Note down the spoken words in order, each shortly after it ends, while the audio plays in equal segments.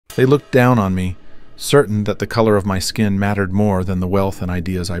They looked down on me, certain that the color of my skin mattered more than the wealth and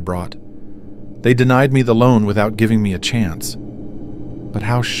ideas I brought. They denied me the loan without giving me a chance. But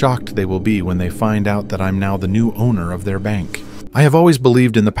how shocked they will be when they find out that I'm now the new owner of their bank. I have always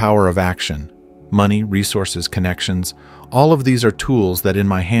believed in the power of action. Money, resources, connections, all of these are tools that in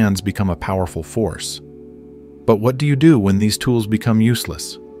my hands become a powerful force. But what do you do when these tools become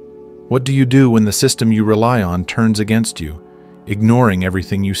useless? What do you do when the system you rely on turns against you, ignoring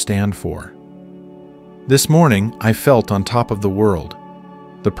everything you stand for? This morning, I felt on top of the world.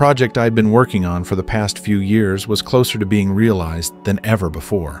 The project I'd been working on for the past few years was closer to being realized than ever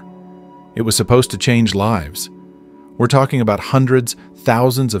before. It was supposed to change lives. We're talking about hundreds,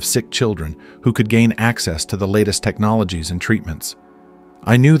 thousands of sick children who could gain access to the latest technologies and treatments.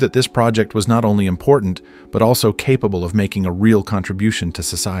 I knew that this project was not only important, but also capable of making a real contribution to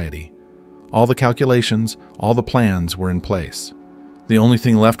society. All the calculations, all the plans were in place. The only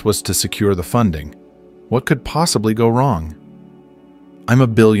thing left was to secure the funding. What could possibly go wrong? I'm a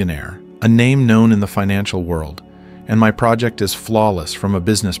billionaire, a name known in the financial world, and my project is flawless from a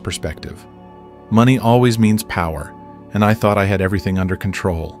business perspective. Money always means power, and I thought I had everything under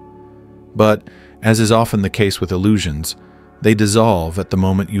control. But, as is often the case with illusions, they dissolve at the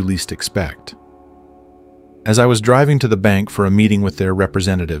moment you least expect. As I was driving to the bank for a meeting with their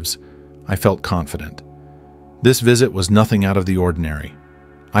representatives, I felt confident. This visit was nothing out of the ordinary.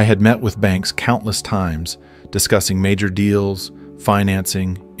 I had met with banks countless times, discussing major deals,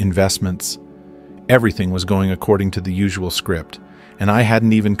 financing, investments. Everything was going according to the usual script, and I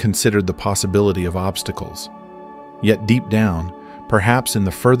hadn't even considered the possibility of obstacles. Yet deep down, perhaps in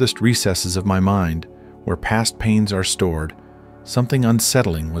the furthest recesses of my mind, where past pains are stored, something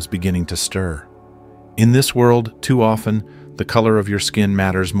unsettling was beginning to stir. In this world, too often, the color of your skin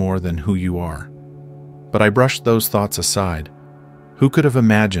matters more than who you are. But I brushed those thoughts aside. Who could have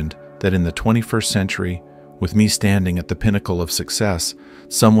imagined that in the 21st century, with me standing at the pinnacle of success,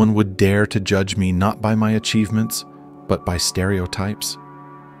 someone would dare to judge me not by my achievements, but by stereotypes?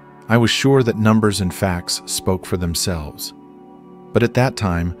 I was sure that numbers and facts spoke for themselves. But at that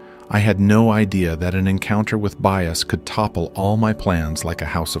time, I had no idea that an encounter with bias could topple all my plans like a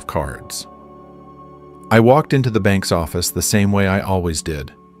house of cards. I walked into the bank's office the same way I always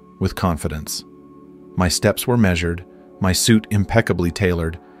did, with confidence. My steps were measured, my suit impeccably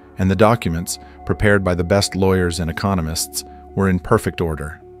tailored, and the documents, prepared by the best lawyers and economists, were in perfect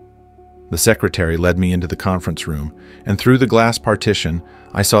order. The secretary led me into the conference room, and through the glass partition,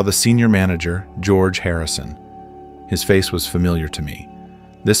 I saw the senior manager, George Harrison. His face was familiar to me.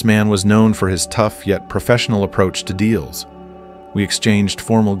 This man was known for his tough yet professional approach to deals. We exchanged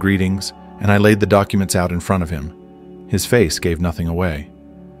formal greetings, and I laid the documents out in front of him. His face gave nothing away.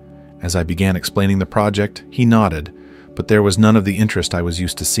 As I began explaining the project, he nodded, but there was none of the interest I was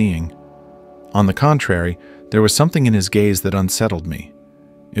used to seeing. On the contrary, there was something in his gaze that unsettled me.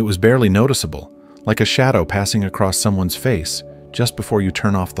 It was barely noticeable, like a shadow passing across someone's face just before you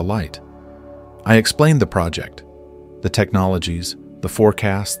turn off the light. I explained the project, the technologies, the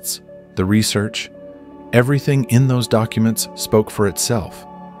forecasts, the research. Everything in those documents spoke for itself.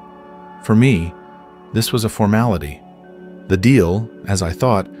 For me, this was a formality. The deal, as I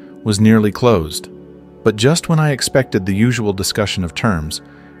thought, was nearly closed. But just when I expected the usual discussion of terms,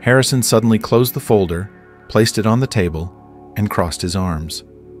 Harrison suddenly closed the folder, placed it on the table, and crossed his arms.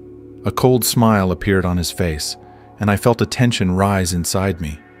 A cold smile appeared on his face, and I felt a tension rise inside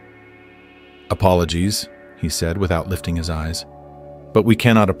me. "Apologies," he said without lifting his eyes, "but we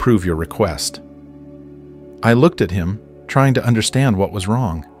cannot approve your request." I looked at him, trying to understand what was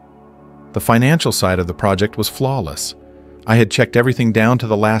wrong. The financial side of the project was flawless. I had checked everything down to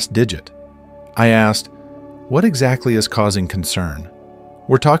the last digit. I asked, "What exactly is causing concern?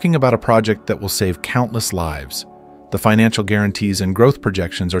 We're talking about a project that will save countless lives. The financial guarantees and growth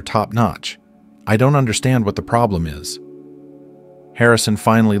projections are top-notch. I don't understand what the problem is." Harrison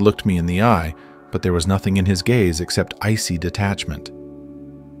finally looked me in the eye, but there was nothing in his gaze except icy detachment.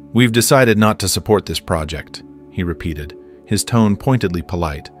 "We've decided not to support this project," he repeated, his tone pointedly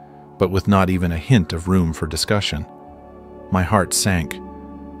polite, but with not even a hint of room for discussion. My heart sank.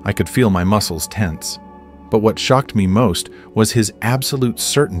 I could feel my muscles tense. But what shocked me most was his absolute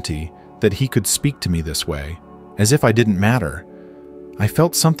certainty that he could speak to me this way, as if I didn't matter. I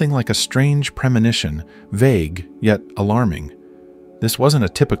felt something like a strange premonition, vague yet alarming. This wasn't a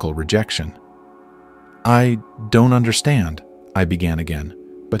typical rejection. "I don't understand," I began again,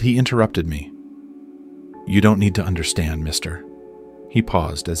 but he interrupted me. "You don't need to understand, mister." He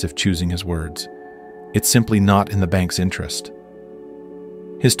paused as if choosing his words. "It's simply not in the bank's interest."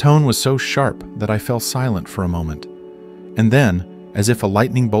 His tone was so sharp that I fell silent for a moment, and then, As if a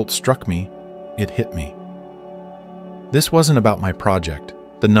lightning bolt struck me, it hit me. This wasn't about my project,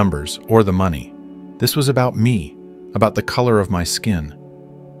 the numbers, or the money. This was about me, about the color of my skin.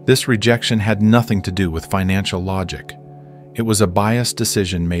 This rejection had nothing to do with financial logic. It was a biased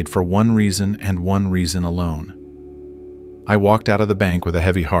decision made for one reason and one reason alone. I walked out of the bank with a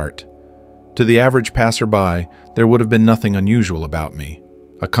heavy heart. To the average passerby, there would have been nothing unusual about me.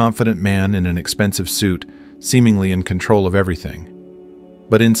 A confident man in an expensive suit, seemingly in control of everything.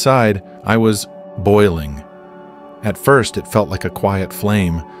 But inside, I was boiling. At first, it felt like a quiet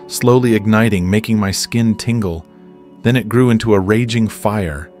flame, slowly igniting, making my skin tingle. Then it grew into a raging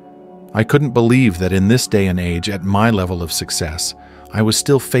fire. I couldn't believe that in this day and age, at my level of success, I was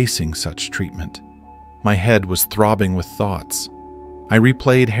still facing such treatment. My head was throbbing with thoughts. I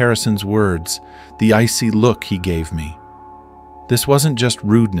replayed Harrison's words, the icy look he gave me. This wasn't just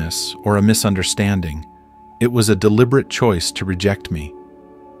rudeness or a misunderstanding. It was a deliberate choice to reject me.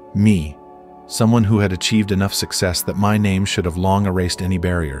 Me, someone who had achieved enough success that my name should have long erased any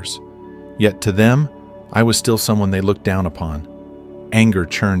barriers. Yet to them, I was still someone they looked down upon. Anger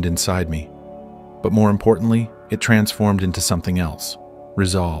churned inside me. But more importantly, it transformed into something else: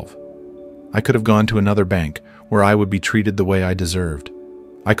 resolve. I could have gone to another bank where I would be treated the way I deserved.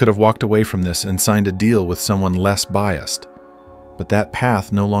 I could have walked away from this and signed a deal with someone less biased. But that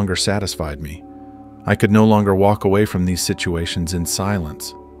path no longer satisfied me. I could no longer walk away from these situations in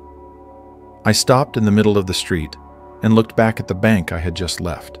silence. I stopped in the middle of the street and looked back at the bank I had just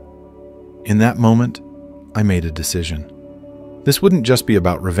left. In that moment, I made a decision. This wouldn't just be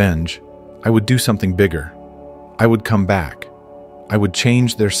about revenge. I would do something bigger. I would come back. I would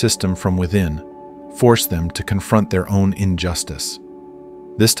change their system from within, force them to confront their own injustice.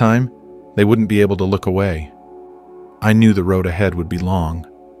 This time, they wouldn't be able to look away. I knew the road ahead would be long,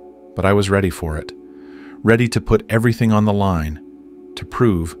 but I was ready for it, ready to put everything on the line, to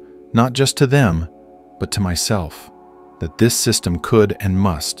prove, not just to them, but to myself, that this system could and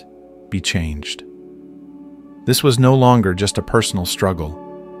must be changed. This was no longer just a personal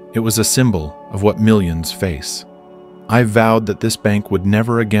struggle. It was a symbol of what millions face. I vowed that this bank would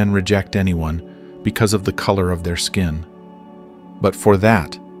never again reject anyone because of the color of their skin. But for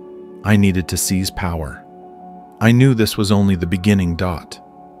that, I needed to seize power. I knew this was only the beginning.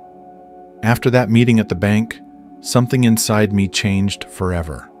 After that meeting at the bank, something inside me changed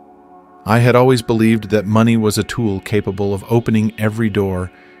forever. I had always believed that money was a tool capable of opening every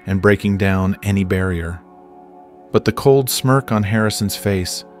door and breaking down any barrier. But the cold smirk on Harrison's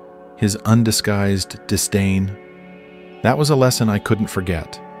face, his undisguised disdain, that was a lesson I couldn't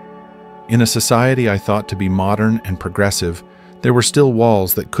forget. In a society I thought to be modern and progressive, there were still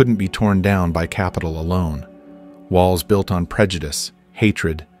walls that couldn't be torn down by capital alone. Walls built on prejudice,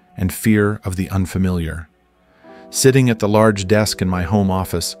 hatred, and fear of the unfamiliar. Sitting at the large desk in my home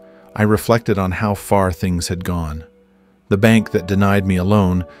office, I reflected on how far things had gone. The bank that denied me a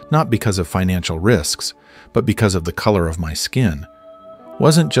loan, not because of financial risks, but because of the color of my skin,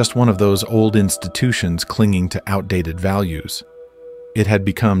 wasn't just one of those old institutions clinging to outdated values. It had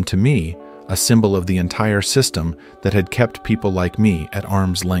become, to me, a symbol of the entire system that had kept people like me at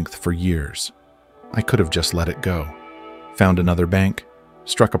arm's length for years. I could have just let it go, found another bank,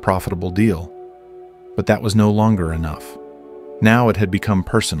 struck a profitable deal. But that was no longer enough. Now it had become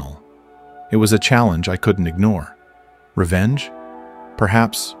personal. It was a challenge I couldn't ignore. Revenge?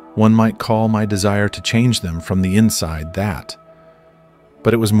 Perhaps one might call my desire to change them from the inside that.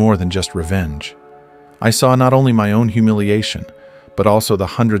 But it was more than just revenge. I saw not only my own humiliation, but also the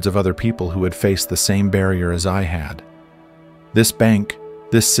hundreds of other people who had faced the same barrier as I had. This bank,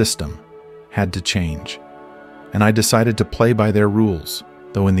 this system, had to change. And I decided to play by their rules,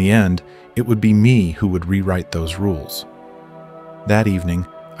 though in the end, it would be me who would rewrite those rules. That evening,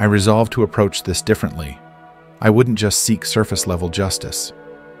 I resolved to approach this differently. I wouldn't just seek surface-level justice.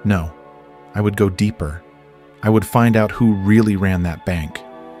 No, I would go deeper. I would find out who really ran that bank,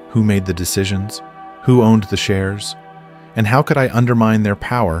 who made the decisions, who owned the shares, and how could I undermine their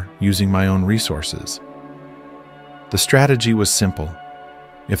power using my own resources. The strategy was simple.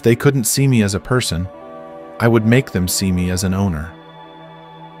 If they couldn't see me as a person, I would make them see me as an owner.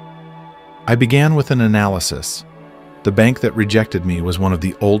 I began with an analysis. The bank that rejected me was one of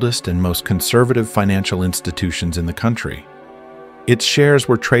the oldest and most conservative financial institutions in the country. Its shares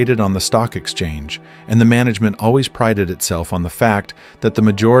were traded on the stock exchange, and the management always prided itself on the fact that the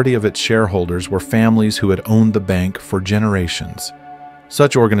majority of its shareholders were families who had owned the bank for generations.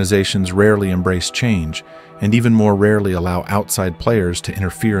 Such organizations rarely embrace change, and even more rarely allow outside players to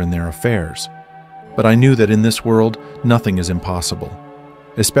interfere in their affairs. But I knew that in this world, nothing is impossible,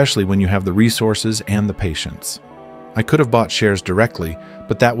 especially when you have the resources and the patience. I could have bought shares directly,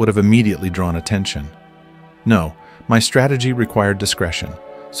 but that would have immediately drawn attention. No, my strategy required discretion,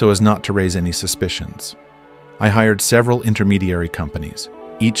 so as not to raise any suspicions. I hired several intermediary companies,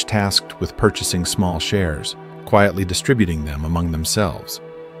 each tasked with purchasing small shares, quietly distributing them among themselves.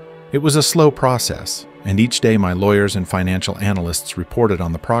 It was a slow process, and each day my lawyers and financial analysts reported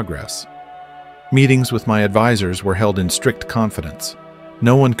on the progress. Meetings with my advisors were held in strict confidence.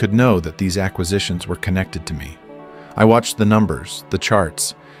 No one could know that these acquisitions were connected to me. I watched the numbers, the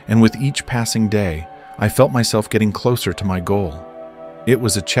charts, and with each passing day, I felt myself getting closer to my goal. It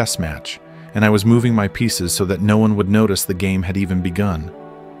was a chess match, and I was moving my pieces so that no one would notice the game had even begun.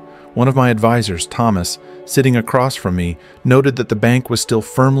 One of my advisors, Thomas, sitting across from me, noted that the bank was still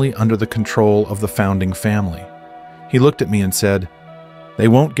firmly under the control of the founding family. He looked at me and said, "They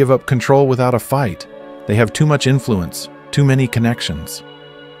won't give up control without a fight. They have too much influence, too many connections."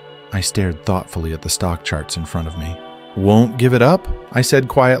 I stared thoughtfully at the stock charts in front of me. "Won't give it up?" I said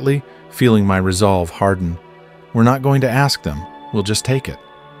quietly, feeling my resolve harden. "We're not going to ask them. We'll just take it."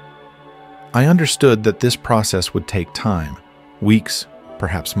 I understood that this process would take time, weeks,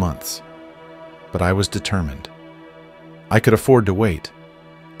 perhaps months. But I was determined. I could afford to wait.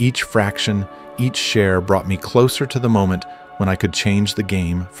 Each fraction, each share brought me closer to the moment when I could change the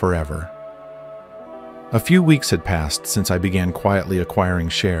game forever. A few weeks had passed since I began quietly acquiring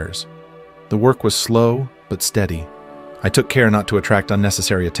shares. The work was slow but steady. I took care not to attract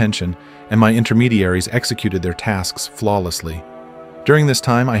unnecessary attention, and my intermediaries executed their tasks flawlessly. During this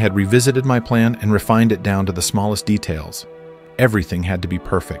time, I had revisited my plan and refined it down to the smallest details. Everything had to be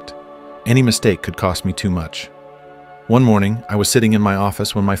perfect. Any mistake could cost me too much. One morning, I was sitting in my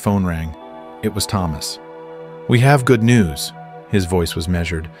office when my phone rang. It was Thomas. "We have good news." His voice was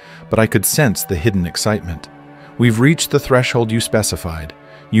measured, but I could sense the hidden excitement. "We've reached the threshold you specified.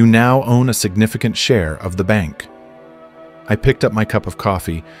 You now own a significant share of the bank." I picked up my cup of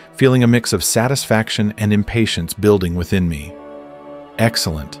coffee, feeling a mix of satisfaction and impatience building within me.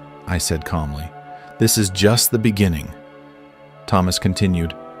 "Excellent," I said calmly. "This is just the beginning." Thomas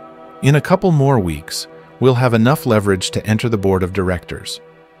continued, "In a couple more weeks, we'll have enough leverage to enter the board of directors.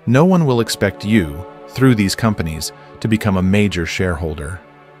 No one will expect you, through these companies, to become a major shareholder."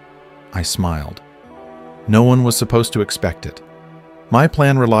 I smiled. No one was supposed to expect it. My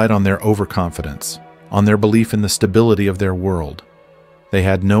plan relied on their overconfidence, on their belief in the stability of their world. They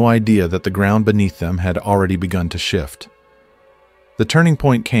had no idea that the ground beneath them had already begun to shift. The turning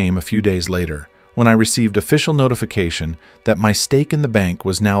point came a few days later, when I received official notification that my stake in the bank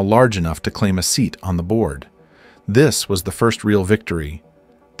was now large enough to claim a seat on the board. This was the first real victory.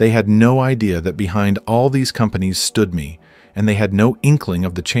 They had no idea that behind all these companies stood me, and they had no inkling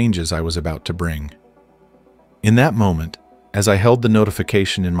of the changes I was about to bring. In that moment, as I held the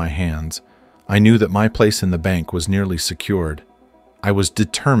notification in my hands, I knew that my place in the bank was nearly secured. I was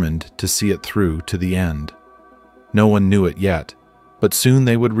determined to see it through to the end. No one knew it yet, but soon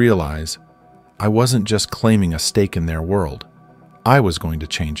they would realize I wasn't just claiming a stake in their world. I was going to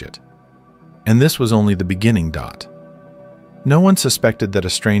change it. And this was only the beginning. No one suspected that a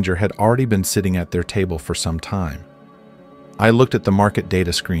stranger had already been sitting at their table for some time. I looked at the market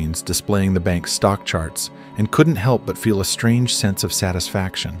data screens displaying the bank's stock charts and couldn't help but feel a strange sense of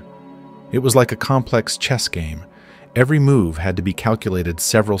satisfaction. It was like a complex chess game. Every move had to be calculated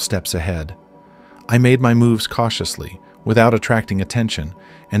several steps ahead. I made my moves cautiously, without attracting attention,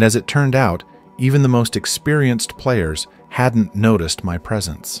 and as it turned out, even the most experienced players hadn't noticed my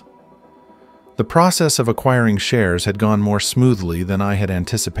presence. The process of acquiring shares had gone more smoothly than I had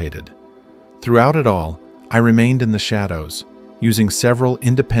anticipated. Throughout it all, I remained in the shadows, using several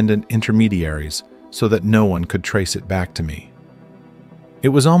independent intermediaries so that no one could trace it back to me. It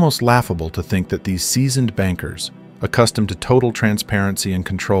was almost laughable to think that these seasoned bankers, accustomed to total transparency and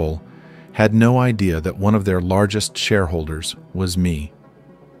control, had no idea that one of their largest shareholders was me.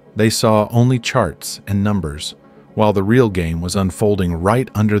 They saw only charts and numbers, while the real game was unfolding right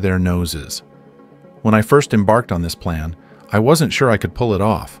under their noses. When I first embarked on this plan, I wasn't sure I could pull it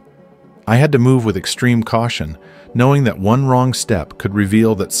off. I had to move with extreme caution, knowing that one wrong step could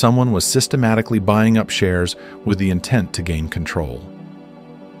reveal that someone was systematically buying up shares with the intent to gain control.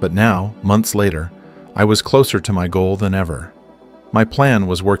 But now, months later, I was closer to my goal than ever. My plan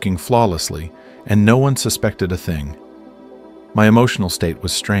was working flawlessly, and no one suspected a thing. My emotional state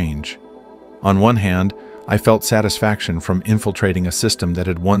was strange. On one hand, I felt satisfaction from infiltrating a system that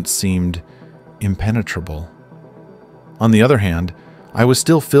had once seemed impenetrable. On the other hand, I was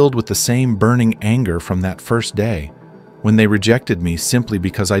still filled with the same burning anger from that first day, when they rejected me simply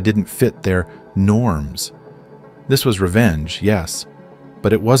because I didn't fit their norms. This was revenge, yes,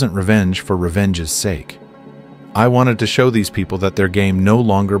 but it wasn't revenge for revenge's sake. I wanted to show these people that their game no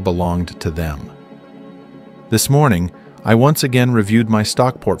longer belonged to them. This morning, I once again reviewed my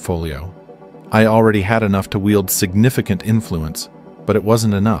stock portfolio. I already had enough to wield significant influence, but it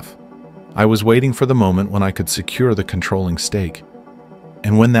wasn't enough. I was waiting for the moment when I could secure the controlling stake.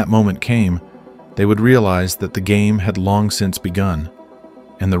 And when that moment came, they would realize that the game had long since begun,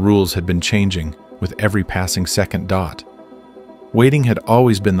 and the rules had been changing with every passing second dot. Waiting had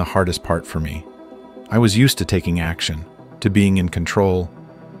always been the hardest part for me. I was used to taking action, to being in control,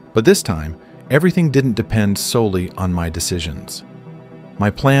 but this time, everything didn't depend solely on my decisions. My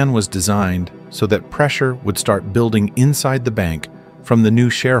plan was designed so that pressure would start building inside the bank from the new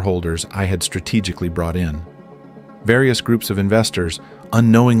shareholders I had strategically brought in. Various groups of investors,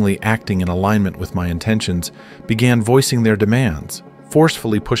 unknowingly acting in alignment with my intentions, began voicing their demands,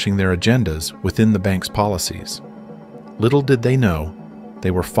 forcefully pushing their agendas within the bank's policies. Little did they know,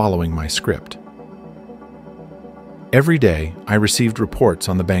 they were following my script. Every day, I received reports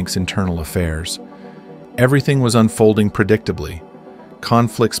on the bank's internal affairs. Everything was unfolding predictably.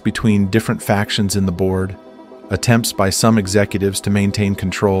 Conflicts between different factions in the board, attempts by some executives to maintain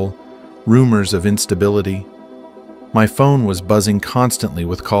control, rumors of instability. My phone was buzzing constantly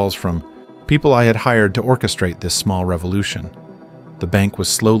with calls from people I had hired to orchestrate this small revolution. The bank was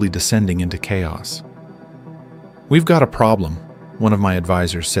slowly descending into chaos. "We've got a problem," one of my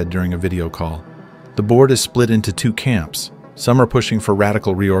advisors said during a video call. "The board is split into two camps. Some are pushing for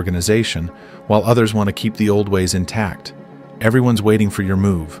radical reorganization, while others want to keep the old ways intact. Everyone's waiting for your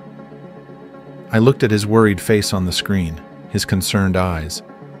move." I looked at his worried face on the screen, his concerned eyes.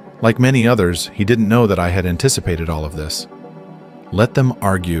 Like many others, he didn't know that I had anticipated all of this. "Let them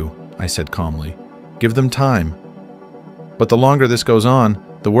argue," I said calmly. "Give them time. But the longer this goes on,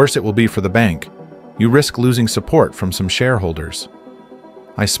 the worse it will be for the bank. You risk losing support from some shareholders."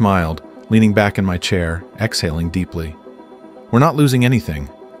 I smiled, leaning back in my chair, exhaling deeply. "We're not losing anything.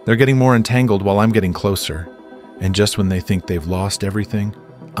 They're getting more entangled while I'm getting closer. And just when they think they've lost everything,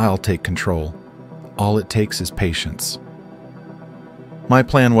 I'll take control. All it takes is patience." My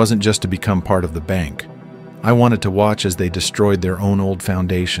plan wasn't just to become part of the bank. I wanted to watch as they destroyed their own old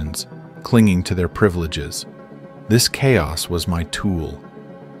foundations, clinging to their privileges. This chaos was my tool.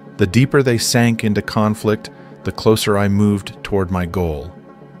 The deeper they sank into conflict, the closer I moved toward my goal.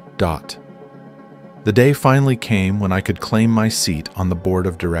 The day finally came when I could claim my seat on the board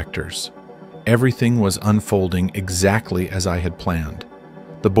of directors. Everything was unfolding exactly as I had planned.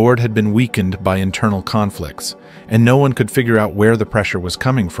 The board had been weakened by internal conflicts, and no one could figure out where the pressure was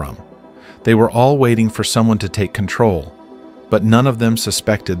coming from. They were all waiting for someone to take control, but none of them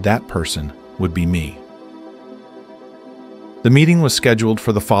suspected that person would be me. The meeting was scheduled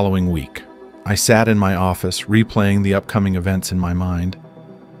for the following week. I sat in my office, replaying the upcoming events in my mind.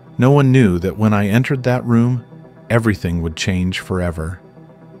 No one knew that when I entered that room, everything would change forever.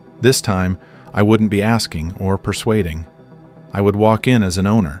 This time, I wouldn't be asking or persuading. I would walk in as an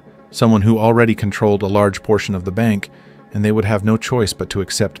owner, someone who already controlled a large portion of the bank, and they would have no choice but to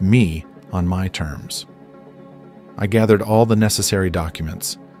accept me on my terms. I gathered all the necessary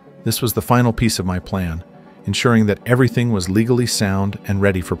documents. This was the final piece of my plan, ensuring that everything was legally sound and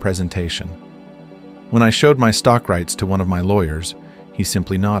ready for presentation. When I showed my stock rights to one of my lawyers, he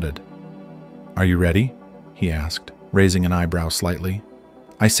simply nodded. "Are you ready?" he asked, raising an eyebrow slightly.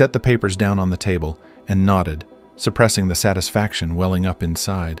 I set the papers down on the table and nodded, suppressing the satisfaction welling up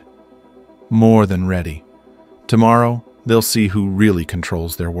inside. More than ready. Tomorrow, they'll see who really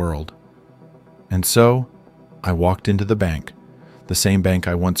controls their world. And so, I walked into the bank, the same bank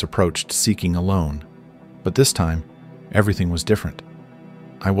I once approached seeking a loan. But this time, everything was different.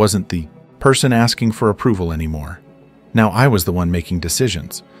 I wasn't the person asking for approval anymore. Now I was the one making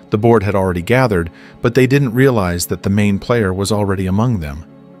decisions. The board had already gathered, but they didn't realize that the main player was already among them.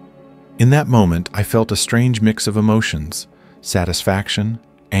 In that moment, I felt a strange mix of emotions: satisfaction,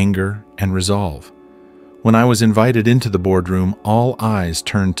 anger, and resolve. When I was invited into the boardroom, all eyes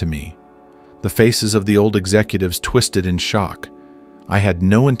turned to me. The faces of the old executives twisted in shock. I had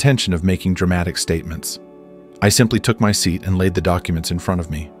no intention of making dramatic statements. I simply took my seat and laid the documents in front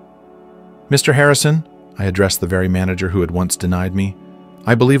of me. "Mr. Harrison," I addressed the very manager who had once denied me,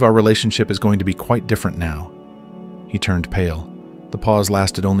 "I believe our relationship is going to be quite different now." He turned pale. The pause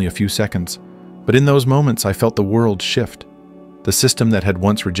lasted only a few seconds, but in those moments I felt the world shift. The system that had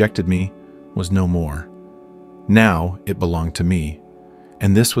once rejected me was no more. Now it belonged to me,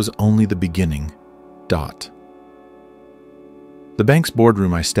 and this was only the beginning. The bank's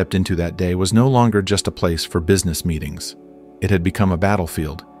boardroom I stepped into that day was no longer just a place for business meetings. It had become a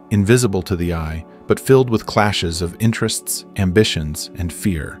battlefield, invisible to the eye, but filled with clashes of interests, ambitions, and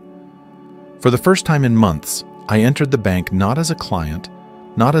fear. For the first time in months, I entered the bank not as a client,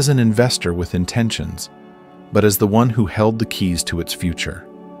 not as an investor with intentions, but as the one who held the keys to its future.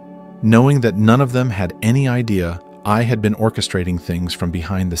 Knowing that none of them had any idea I had been orchestrating things from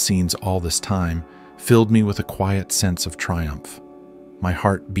behind the scenes all this time filled me with a quiet sense of triumph. My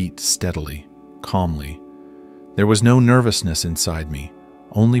heart beat steadily, calmly. There was no nervousness inside me,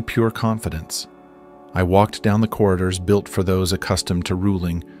 only pure confidence. I walked down the corridors built for those accustomed to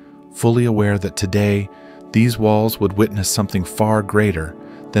ruling, fully aware that today these walls would witness something far greater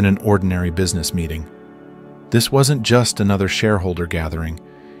than an ordinary business meeting. This wasn't just another shareholder gathering.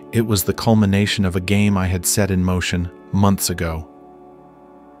 It was the culmination of a game I had set in motion months ago.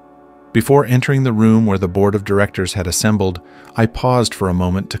 Before entering the room where the board of directors had assembled, I paused for a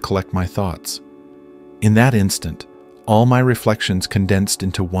moment to collect my thoughts. In that instant, all my reflections condensed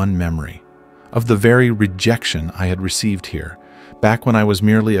into one memory of the very rejection I had received here, back when I was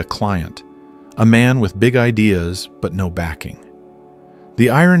merely a client, a man with big ideas but no backing. The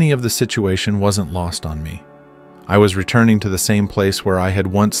irony of the situation wasn't lost on me. I was returning to the same place where I had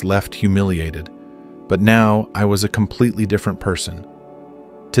once left humiliated, but now I was a completely different person.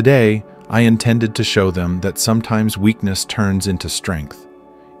 Today, I intended to show them that sometimes weakness turns into strength,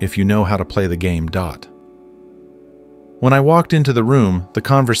 if you know how to play the game. When I walked into the room, the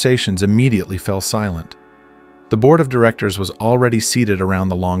conversations immediately fell silent. The board of directors was already seated around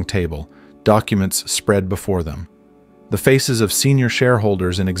the long table, documents spread before them. The faces of senior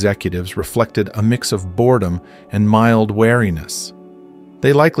shareholders and executives reflected a mix of boredom and mild wariness.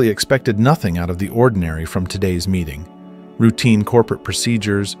 They likely expected nothing out of the ordinary from today's meeting. Routine corporate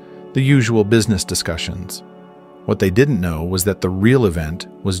procedures, the usual business discussions. What they didn't know was that the real event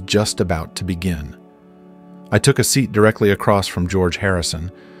was just about to begin. I took a seat directly across from George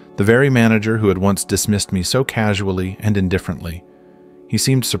Harrison, the very manager who had once dismissed me so casually and indifferently. He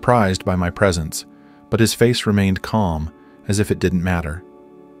seemed surprised by my presence, but his face remained calm, as if it didn't matter.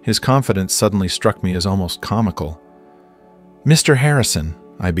 His confidence suddenly struck me as almost comical. "Mr. Harrison,"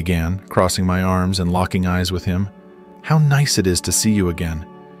 I began, crossing my arms and locking eyes with him, "how nice it is to see you again.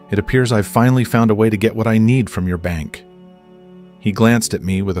 It appears I've finally found a way to get what I need from your bank." He glanced at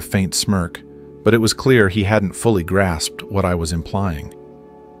me with a faint smirk, but it was clear he hadn't fully grasped what I was implying.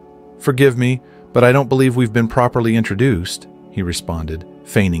 "Forgive me, but I don't believe we've been properly introduced," he responded,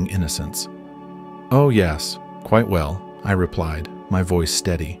 feigning innocence. "Oh yes, quite well," I replied, my voice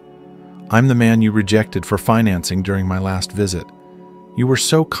steady. "I'm the man you rejected for financing during my last visit. You were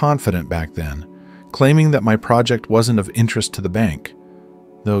so confident back then, claiming that my project wasn't of interest to the bank,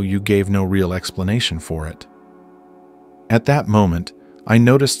 though you gave no real explanation for it." At that moment, I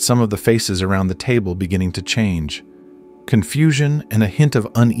noticed some of the faces around the table beginning to change. Confusion and a hint of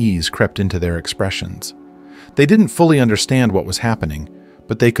unease crept into their expressions. They didn't fully understand what was happening,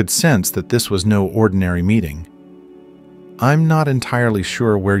 but they could sense that this was no ordinary meeting. "I'm not entirely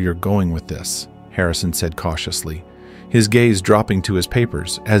sure where you're going with this," Harrison said cautiously, his gaze dropping to his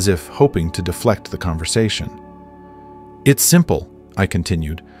papers as if hoping to deflect the conversation. "It's simple," I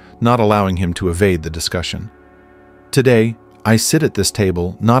continued, not allowing him to evade the discussion. "Today, I sit at this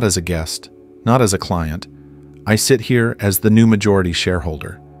table not as a guest, not as a client. I sit here as the new majority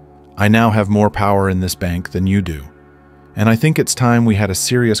shareholder. I now have more power in this bank than you do, and I think it's time we had a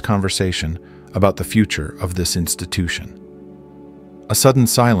serious conversation about the future of this institution." A sudden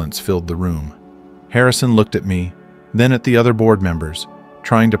silence filled the room. Harrison looked at me, then at the other board members,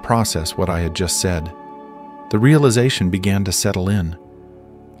 trying to process what I had just said. The realization began to settle in.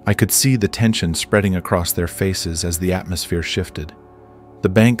 I could see the tension spreading across their faces as the atmosphere shifted. The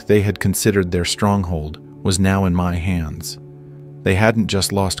bank they had considered their stronghold was now in my hands. They hadn't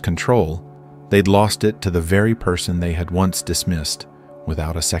just lost control, they'd lost it to the very person they had once dismissed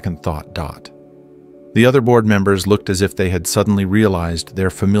without a second thought. The other board members looked as if they had suddenly realized their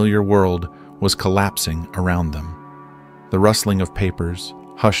familiar world was collapsing around them. The rustling of papers,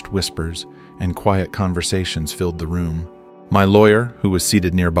 hushed whispers, and quiet conversations filled the room. My lawyer, who was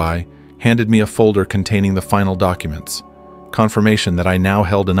seated nearby, handed me a folder containing the final documents, confirmation that I now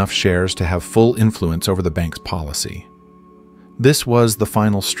held enough shares to have full influence over the bank's policy. This was the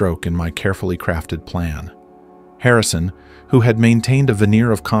final stroke in my carefully crafted plan. Harrison, who had maintained a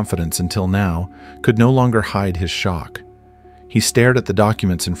veneer of confidence until now, could no longer hide his shock. He stared at the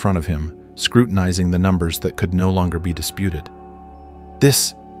documents in front of him, scrutinizing the numbers that could no longer be disputed.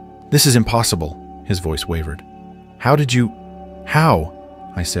 This is impossible," his voice wavered. How?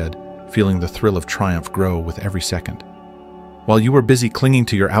 I said, feeling the thrill of triumph grow with every second. "While you were busy clinging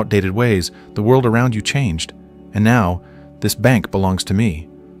to your outdated ways, the world around you changed, and now, this bank belongs to me.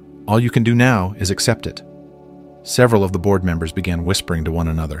 All you can do now is accept it." Several of the board members began whispering to one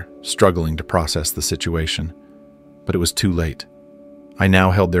another, struggling to process the situation. but it was too late. I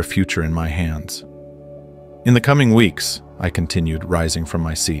now held their future in my hands. In the coming weeks, I continued, rising from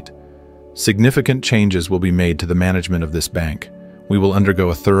my seat, significant changes will be made to the management of this bank. We will undergo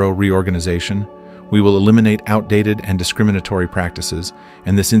a thorough reorganization. We will eliminate outdated and discriminatory practices,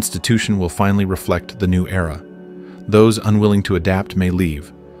 and this institution will finally reflect the new era. Those unwilling to adapt may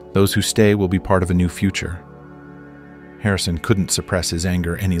leave. Those who stay will be part of a new future. Harrison couldn't suppress his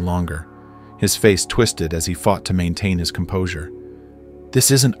anger any longer. His face twisted as he fought to maintain his composure.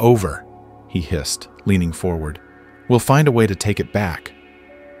 "This isn't over," he hissed, leaning forward. "We'll find a way to take it back."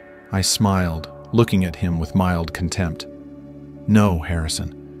 I smiled, looking at him with mild contempt. "No,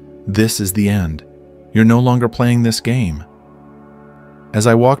 Harrison. This is the end. You're no longer playing this game." As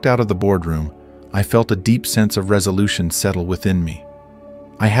I walked out of the boardroom, I felt a deep sense of resolution settle within me.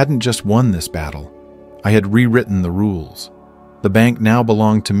 I hadn't just won this battle. I had rewritten the rules. The bank now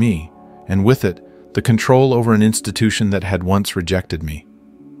belonged to me, and with it, the control over an institution that had once rejected me.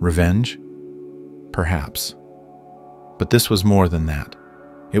 Revenge? Perhaps. But this was more than that.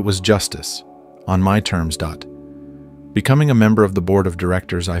 It was justice, on my terms. Becoming a member of the board of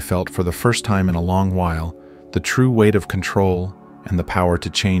directors, I felt for the first time in a long while the true weight of control and the power to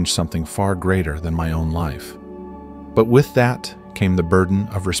change something far greater than my own life. But with that came the burden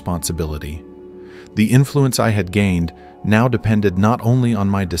of responsibility. The influence I had gained now depended not only on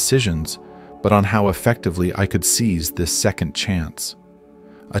my decisions, but on how effectively I could seize this second chance.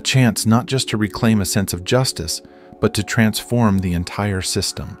 A chance not just to reclaim a sense of justice, but to transform the entire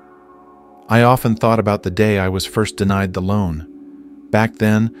system. I often thought about the day I was first denied the loan. Back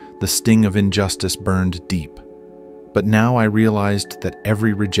then, the sting of injustice burned deep. But now I realized that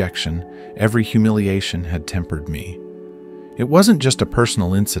every rejection, every humiliation had tempered me. It wasn't just a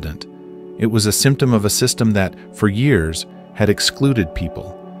personal incident. It was a symptom of a system that, for years, had excluded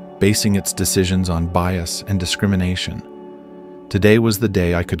people, basing its decisions on bias and discrimination. Today was the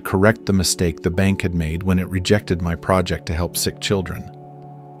day I could correct the mistake the bank had made when it rejected my project to help sick children.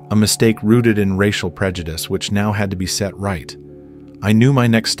 A mistake rooted in racial prejudice, which now had to be set right. I knew my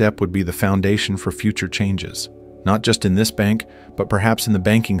next step would be the foundation for future changes, not just in this bank, but perhaps in the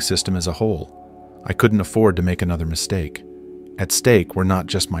banking system as a whole. I couldn't afford to make another mistake. At stake were not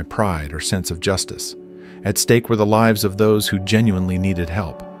just my pride or sense of justice. At stake were the lives of those who genuinely needed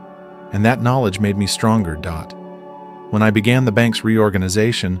help. And that knowledge made me stronger. When I began the bank's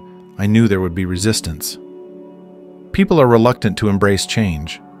reorganization, I knew there would be resistance. People are reluctant to embrace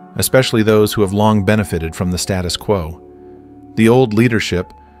change, especially those who have long benefited from the status quo. The old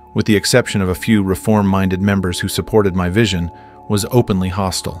leadership, with the exception of a few reform-minded members who supported my vision, was openly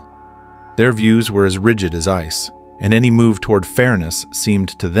hostile. Their views were as rigid as ice, and any move toward fairness seemed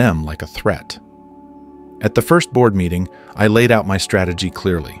to them like a threat. At the first board meeting, I laid out my strategy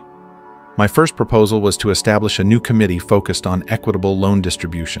clearly. My first proposal was to establish a new committee focused on equitable loan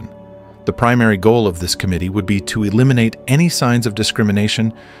distribution. The primary goal of this committee would be to eliminate any signs of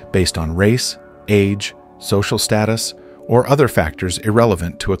discrimination based on race, age, social status, or other factors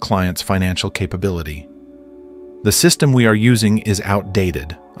irrelevant to a client's financial capability. "The system we are using is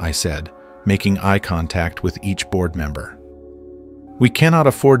outdated," I said, making eye contact with each board member. "We cannot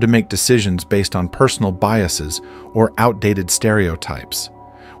afford to make decisions based on personal biases or outdated stereotypes.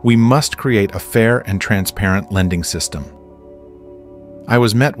 We must create a fair and transparent lending system." I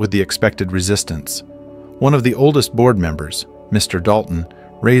was met with the expected resistance. One of the oldest board members, Mr. Dalton,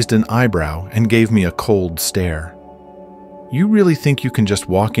 raised an eyebrow and gave me a cold stare. "You really think you can just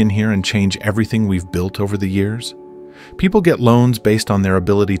walk in here and change everything we've built over the years? People get loans based on their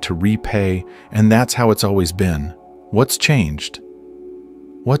ability to repay, and that's how it's always been. What's changed?"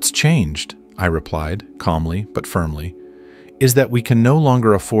 "What's changed," I replied, calmly but firmly, "is that we can no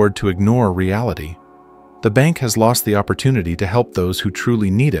longer afford to ignore reality. The bank has lost the opportunity to help those who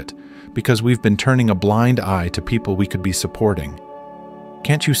truly need it because we've been turning a blind eye to people we could be supporting.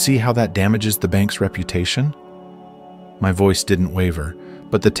 Can't you see how that damages the bank's reputation?" My voice didn't waver,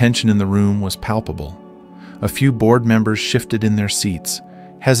 but the tension in the room was palpable. A few board members shifted in their seats,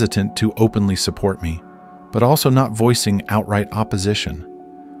 hesitant to openly support me, but also not voicing outright opposition.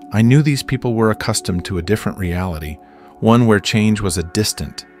 I knew these people were accustomed to a different reality, one where change was a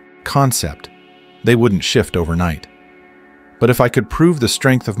distant concept. They wouldn't shift overnight. But if I could prove the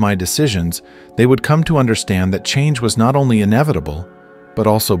strength of my decisions, they would come to understand that change was not only inevitable, but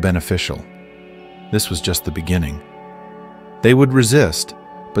also beneficial. This was just the beginning. They would resist,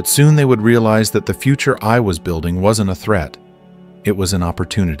 but soon they would realize that the future I was building wasn't a threat. It was an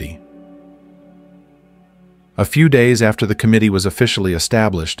opportunity. A few days after the committee was officially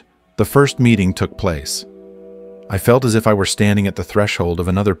established, the first meeting took place. I felt as if I were standing at the threshold of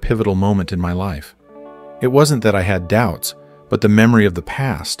another pivotal moment in my life. It wasn't that I had doubts, but the memory of the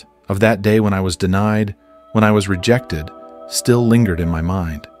past, of that day when I was denied, when I was rejected, still lingered in my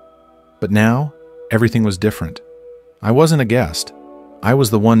mind. But now, everything was different. I wasn't a guest. I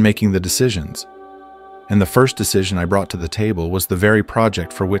was the one making the decisions. And the first decision I brought to the table was the very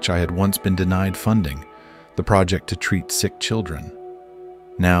project for which I had once been denied funding, the project to treat sick children.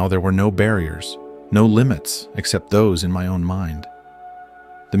 Now there were no barriers, no limits except those in my own mind.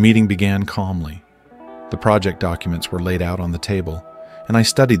 The meeting began calmly. The project documents were laid out on the table, and I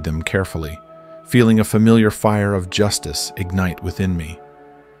studied them carefully, feeling a familiar fire of justice ignite within me.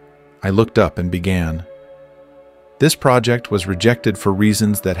 I looked up and began. This project was rejected for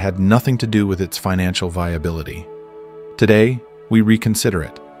reasons that had nothing to do with its financial viability. Today, we reconsider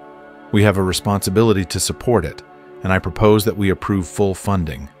it. We have a responsibility to support it, and I propose that we approve full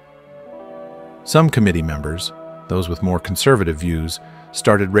funding. Some committee members, those with more conservative views,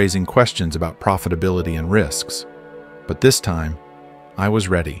 started raising questions about profitability and risks. But this time, I was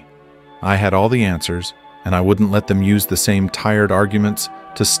ready. I had all the answers, and I wouldn't let them use the same tired arguments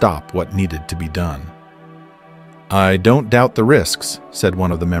to stop what needed to be done. "I don't doubt the risks," said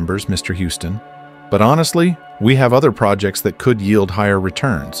one of the members, Mr. Houston. "But honestly, we have other projects that could yield higher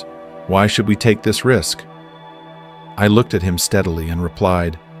returns. Why should we take this risk?" I looked at him steadily and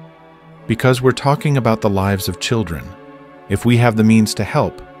replied, "Because we're talking about the lives of children. If we have the means to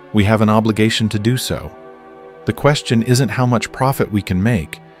help, we have an obligation to do so. The question isn't how much profit we can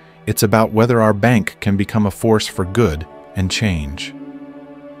make, it's about whether our bank can become a force for good and change."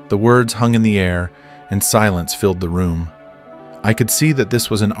 The words hung in the air, and silence filled the room. I could see that this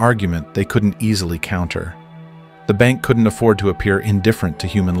was an argument they couldn't easily counter. The bank couldn't afford to appear indifferent to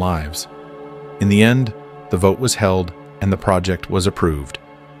human lives. In the end, the vote was held and the project was approved.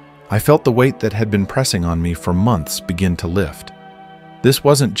 I felt the weight that had been pressing on me for months begin to lift. This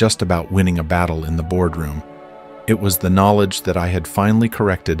wasn't just about winning a battle in the boardroom. It was the knowledge that I had finally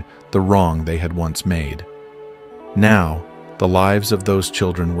corrected the wrong they had once made. Now, the lives of those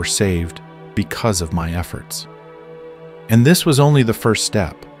children were saved because of my efforts. And this was only the first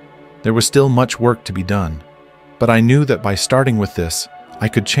step. There was still much work to be done. But I knew that by starting with this, I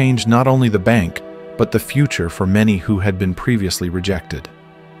could change not only the bank, but the future for many who had been previously rejected.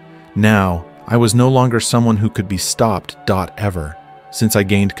 Now, I was no longer someone who could be stopped ever, since I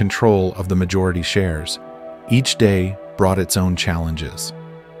gained control of the majority shares. Each day brought its own challenges.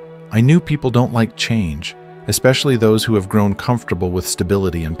 I knew people don't like change, especially those who have grown comfortable with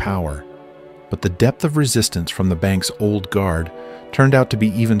stability and power. But the depth of resistance from the bank's old guard turned out to be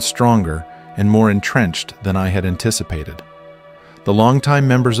even stronger and more entrenched than I had anticipated. The longtime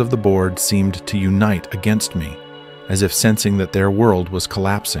members of the board seemed to unite against me, as if sensing that their world was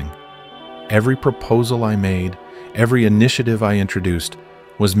collapsing. Every proposal I made, every initiative I introduced,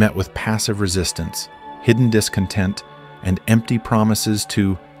 was met with passive resistance, hidden discontent, and empty promises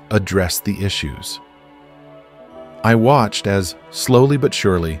to address the issues. I watched as, slowly but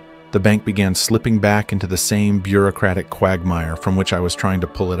surely, the bank began slipping back into the same bureaucratic quagmire from which I was trying to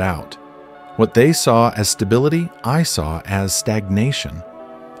pull it out. What they saw as stability, I saw as stagnation.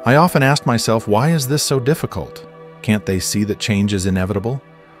 I often asked myself, why is this so difficult? Can't they see that change is inevitable?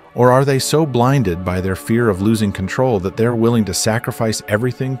 Or are they so blinded by their fear of losing control that they're willing to sacrifice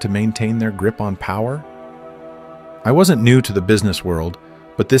everything to maintain their grip on power? I wasn't new to the business world,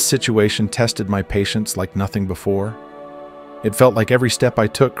 but this situation tested my patience like nothing before. It felt like every step I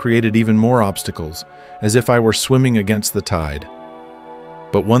took created even more obstacles, as if I were swimming against the tide.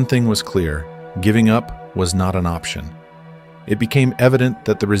 But one thing was clear: giving up was not an option. It became evident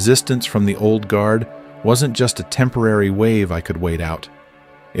that the resistance from the old guard wasn't just a temporary wave I could wait out.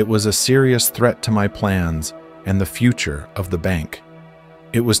 It was a serious threat to my plans and the future of the bank.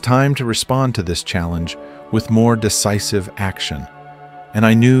 It was time to respond to this challenge with more decisive action, and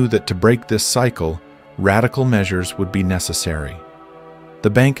I knew that to break this cycle, radical measures would be necessary. The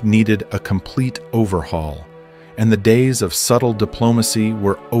bank needed a complete overhaul, and the days of subtle diplomacy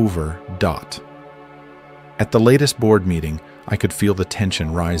were over. At the latest board meeting, I could feel the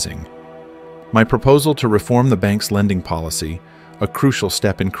tension rising. My proposal to reform the bank's lending policy, a crucial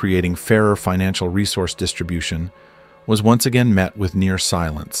step in creating fairer financial resource distribution, was once again met with near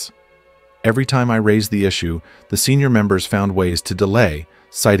silence. Every time I raised the issue, the senior members found ways to delay,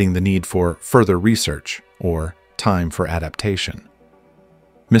 citing the need for further research or time for adaptation.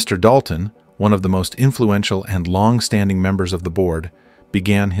 Mr. Dalton, one of the most influential and long-standing members of the board,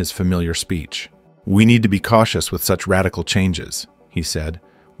 began his familiar speech. "We need to be cautious with such radical changes," he said,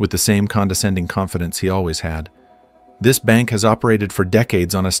 with the same condescending confidence he always had. "This bank has operated for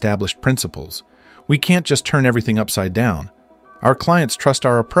decades on established principles. We can't just turn everything upside down. Our clients trust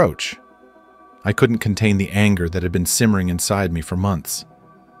our approach." I couldn't contain the anger that had been simmering inside me for months.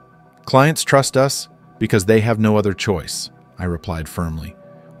 "Clients trust us because they have no other choice," I replied firmly.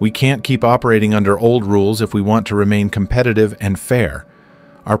 "We can't keep operating under old rules if we want to remain competitive and fair.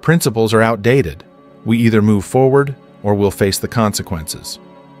 Our principles are outdated. We either move forward or we'll face the consequences."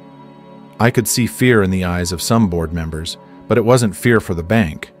 I could see fear in the eyes of some board members, but it wasn't fear for the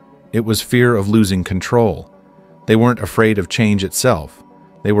bank. It was fear of losing control. They weren't afraid of change itself.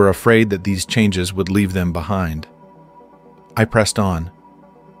 They were afraid that these changes would leave them behind. I pressed on.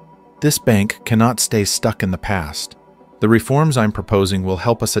 "This bank cannot stay stuck in the past. The reforms I'm proposing will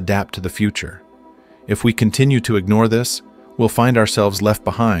help us adapt to the future. If we continue to ignore this, we'll find ourselves left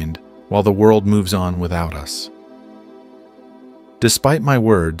behind while the world moves on without us." Despite my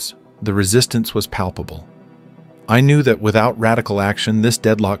words, the resistance was palpable. I knew that without radical action, this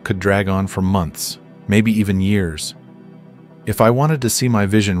deadlock could drag on for months, maybe even years. If I wanted to see my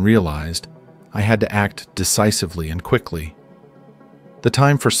vision realized, I had to act decisively and quickly. The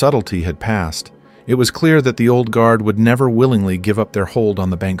time for subtlety had passed. It was clear that the old guard would never willingly give up their hold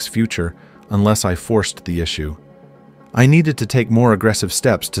on the bank's future unless I forced the issue. I needed to take more aggressive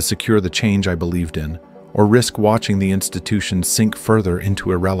steps to secure the change I believed in, or risk watching the institution sink further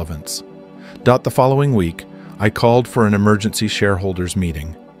into irrelevance. The following week, I called for an emergency shareholders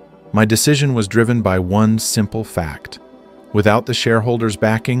meeting. My decision was driven by one simple fact. Without the shareholders'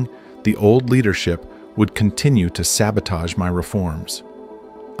 backing, the old leadership would continue to sabotage my reforms.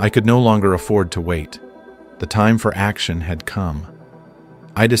 I could no longer afford to wait. The time for action had come.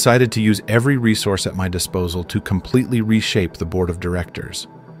 I decided to use every resource at my disposal to completely reshape the board of directors.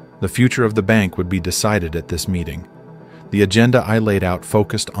 The future of the bank would be decided at this meeting. The agenda I laid out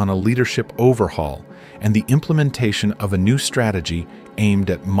focused on a leadership overhaul and the implementation of a new strategy aimed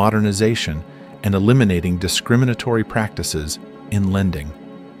at modernization and eliminating discriminatory practices in lending.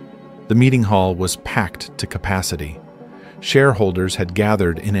 The meeting hall was packed to capacity. Shareholders had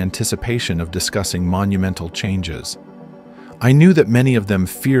gathered in anticipation of discussing monumental changes. I knew that many of them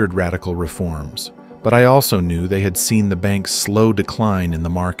feared radical reforms, but I also knew they had seen the bank's slow decline in the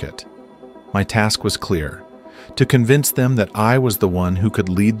market. My task was clear: to convince them that I was the one who could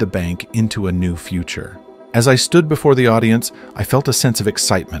lead the bank into a new future. As I stood before the audience, I felt a sense of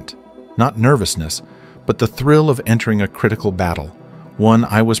excitement, not nervousness, but the thrill of entering a critical battle, one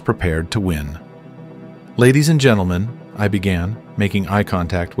I was prepared to win. "Ladies and gentlemen," I began, making eye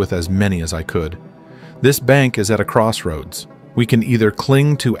contact with as many as I could, "this bank is at a crossroads. We can either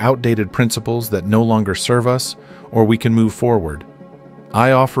cling to outdated principles that no longer serve us, or we can move forward.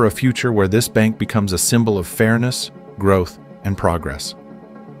 I offer a future where this bank becomes a symbol of fairness, growth, and progress."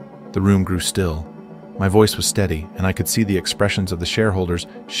 The room grew still. My voice was steady, and I could see the expressions of the shareholders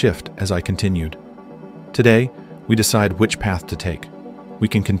shift as I continued. "Today, we decide which path to take. We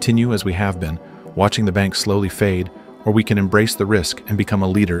can continue as we have been, watching the bank slowly fade, or we can embrace the risk and become a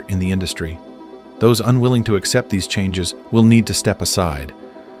leader in the industry. Those unwilling to accept these changes will need to step aside.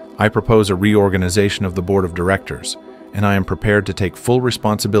 I propose a reorganization of the board of directors, and I am prepared to take full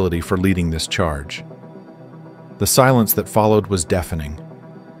responsibility for leading this charge." The silence that followed was deafening.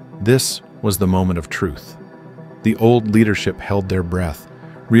 This was the moment of truth. The old leadership held their breath,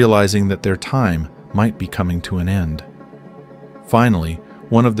 realizing that their time might be coming to an end. Finally,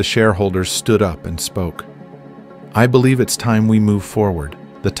 one of the shareholders stood up and spoke. "I believe it's time we move forward.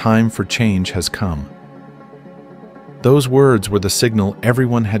 The time for change has come." Those words were the signal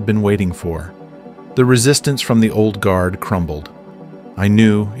everyone had been waiting for. The resistance from the old guard crumbled. I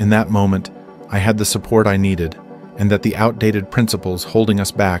knew, in that moment, I had the support I needed, and that the outdated principles holding us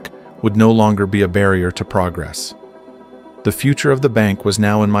back would no longer be a barrier to progress. The future of the bank was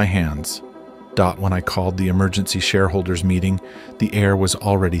now in my hands. When I called the emergency shareholders meeting, the air was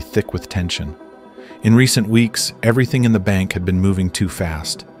already thick with tension. In recent weeks, everything in the bank had been moving too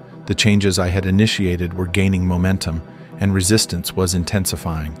fast. The changes I had initiated were gaining momentum, and resistance was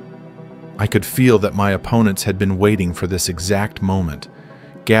intensifying. I could feel that my opponents had been waiting for this exact moment,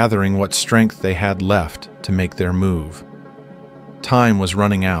 gathering what strength they had left to make their move. Time was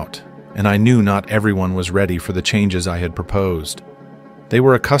running out, and I knew not everyone was ready for the changes I had proposed. They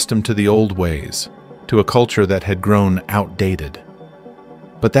were accustomed to the old ways, to a culture that had grown outdated.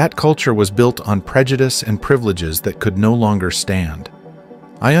 But that culture was built on prejudice and privileges that could no longer stand.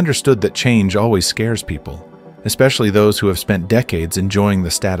 I understood that change always scares people, especially those who have spent decades enjoying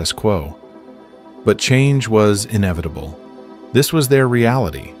the status quo. But change was inevitable. This was their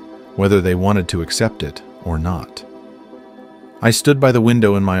reality, whether they wanted to accept it or not. I stood by the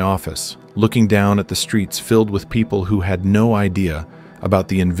window in my office, looking down at the streets filled with people who had no idea about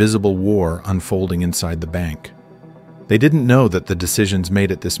the invisible war unfolding inside the bank. They didn't know that the decisions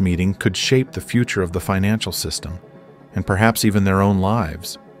made at this meeting could shape the future of the financial system, and perhaps even their own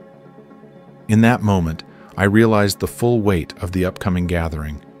lives. In that moment, I realized the full weight of the upcoming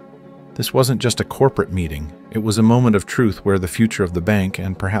gathering. This wasn't just a corporate meeting, it was a moment of truth where the future of the bank,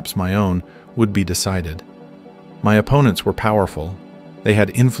 and perhaps my own, would be decided. My opponents were powerful. They had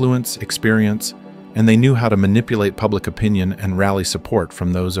influence, experience, and they knew how to manipulate public opinion and rally support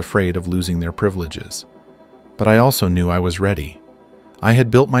from those afraid of losing their privileges. But I also knew I was ready. I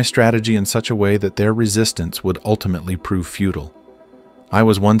had built my strategy in such a way that their resistance would ultimately prove futile. I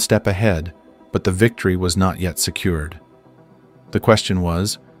was one step ahead, but the victory was not yet secured. The question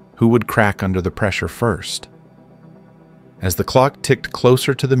was, who would crack under the pressure first? As the clock ticked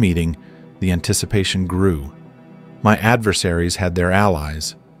closer to the meeting, the anticipation grew. My adversaries had their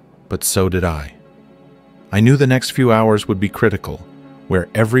allies, but so did I. I knew the next few hours would be critical, where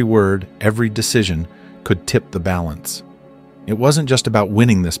every word, every decision could tip the balance. It wasn't just about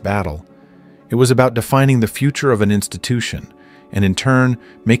winning this battle. It was about defining the future of an institution, and in turn,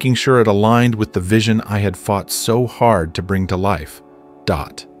 making sure it aligned with the vision I had fought so hard to bring to life.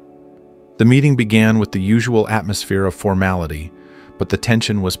 The meeting began with the usual atmosphere of formality, but the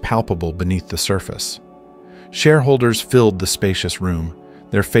tension was palpable beneath the surface. Shareholders filled the spacious room,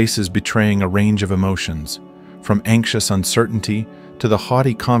 their faces betraying a range of emotions, from anxious uncertainty to the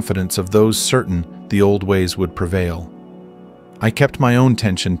haughty confidence of those certain the old ways would prevail. I kept my own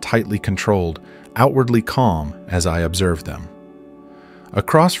tension tightly controlled, outwardly calm as I observed them.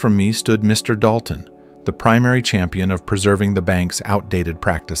 Across from me stood Mr. Dalton, the primary champion of preserving the bank's outdated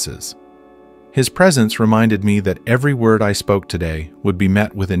practices. His presence reminded me that every word I spoke today would be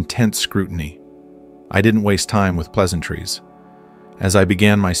met with intense scrutiny. I didn't waste time with pleasantries. As I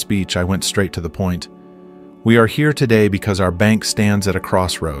began my speech, I went straight to the point. We are here today because our bank stands at a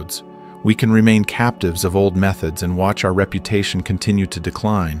crossroads. We can remain captives of old methods and watch our reputation continue to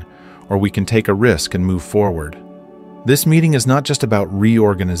decline, or we can take a risk and move forward. This meeting is not just about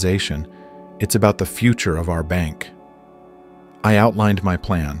reorganization, it's about the future of our bank. I outlined my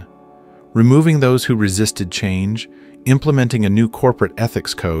plan. Removing those who resisted change, implementing a new corporate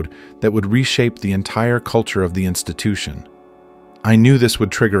ethics code that would reshape the entire culture of the institution. I knew this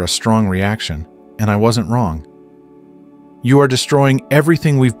would trigger a strong reaction, and I wasn't wrong. "You are destroying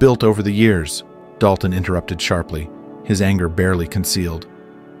everything we've built over the years," Dalton interrupted sharply, his anger barely concealed.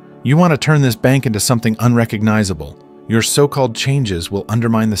 "You want to turn this bank into something unrecognizable. Your so-called changes will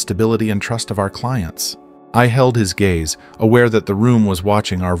undermine the stability and trust of our clients." I held his gaze, aware that the room was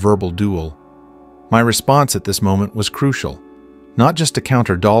watching our verbal duel. My response at this moment was crucial, not just to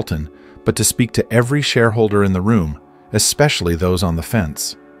counter Dalton, but to speak to every shareholder in the room, especially those on the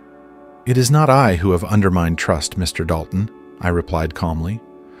fence. "It is not I who have undermined trust, Mr. Dalton," I replied calmly.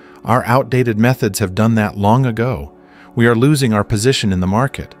 "Our outdated methods have done that long ago. We are losing our position in the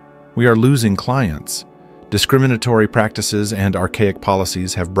market. We are losing clients. Discriminatory practices and archaic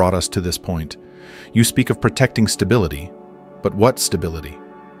policies have brought us to this point. You speak of protecting stability, but what stability?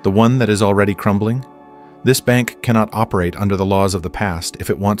 The one that is already crumbling? This bank cannot operate under the laws of the past if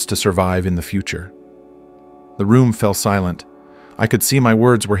it wants to survive in the future." The room fell silent. I could see my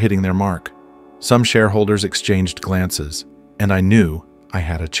words were hitting their mark. Some shareholders exchanged glances, and I knew I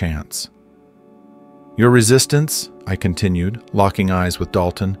had a chance. "Your resistance," I continued, locking eyes with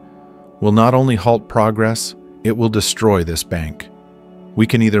Dalton, "will not only halt progress, it will destroy this bank. We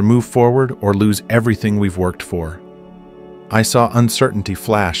can either move forward or lose everything we've worked for." I saw uncertainty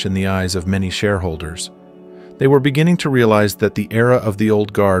flash in the eyes of many shareholders. They were beginning to realize that the era of the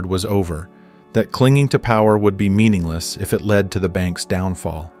old guard was over, that clinging to power would be meaningless if it led to the bank's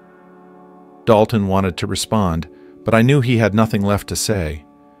downfall. Dalton wanted to respond, but I knew he had nothing left to say.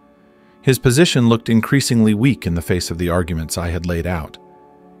 His position looked increasingly weak in the face of the arguments I had laid out.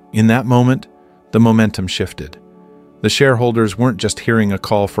 In that moment, the momentum shifted. The shareholders weren't just hearing a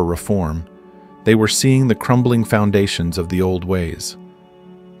call for reform. They were seeing the crumbling foundations of the old ways.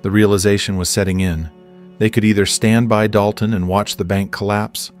 The realization was setting in. They could either stand by Dalton and watch the bank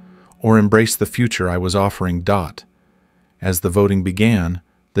collapse, or embrace the future I was offering. As the voting began,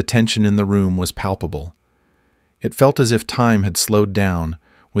 the tension in the room was palpable. It felt as if time had slowed down,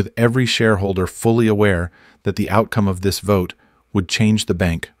 with every shareholder fully aware that the outcome of this vote would change the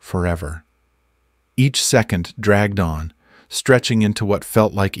bank forever. Each second dragged on, stretching into what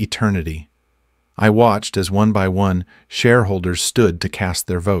felt like eternity. I watched as one by one shareholders stood to cast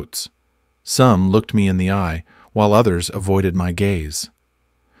their votes. Some looked me in the eye, while others avoided my gaze.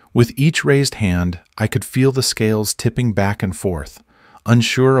 With each raised hand, I could feel the scales tipping back and forth,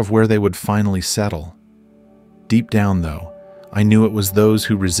 unsure of where they would finally settle. Deep down, though, I knew it was those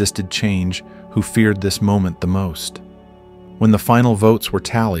who resisted change who feared this moment the most. When the final votes were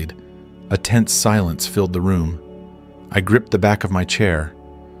tallied, a tense silence filled the room. I gripped the back of my chair,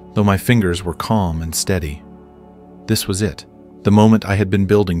 though my fingers were calm and steady. This was it, the moment I had been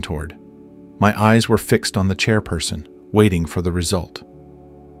building toward. My eyes were fixed on the chairperson, waiting for the result.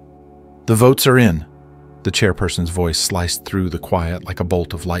 "The votes are in," the chairperson's voice sliced through the quiet like a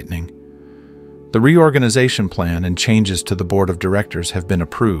bolt of lightning. "The reorganization plan and changes to the board of directors have been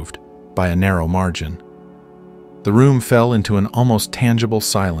approved by a narrow margin." The room fell into an almost tangible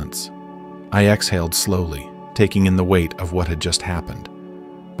silence. I exhaled slowly, taking in the weight of what had just happened.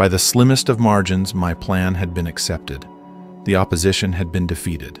 By the slimmest of margins, my plan had been accepted. The opposition had been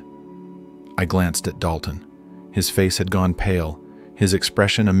defeated. I glanced at Dalton. His face had gone pale, his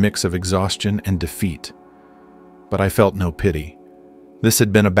expression a mix of exhaustion and defeat. But I felt no pity. This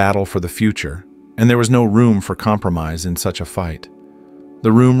had been a battle for the future, and there was no room for compromise in such a fight.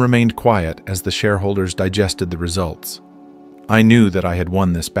 The room remained quiet as the shareholders digested the results. I knew that I had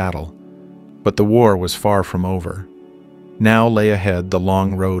won this battle, but the war was far from over. Now lay ahead the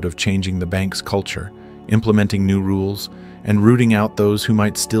long road of changing the bank's culture, implementing new rules, and rooting out those who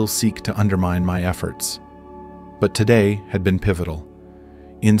might still seek to undermine my efforts. But today had been pivotal.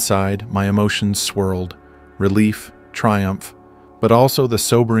 Inside, my emotions swirled, relief, triumph, but also the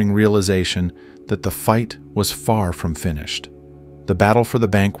sobering realization that the fight was far from finished. The battle for the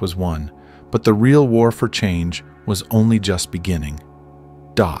bank was won, but the real war for change was only just beginning.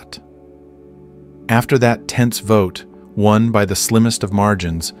 After that tense vote, won by the slimmest of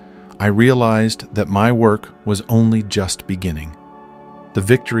margins, I realized that my work was only just beginning. The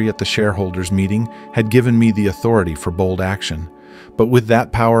victory at the shareholders' meeting had given me the authority for bold action, but with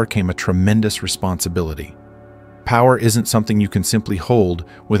that power came a tremendous responsibility. Power isn't something you can simply hold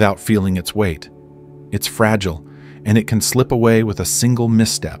without feeling its weight. It's fragile, and it can slip away with a single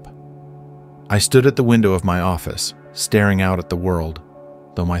misstep. I stood at the window of my office, staring out at the world,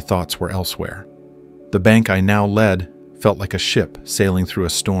 though my thoughts were elsewhere. The bank I now led felt like a ship sailing through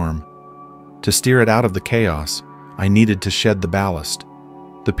a storm. To steer it out of the chaos, I needed to shed the ballast.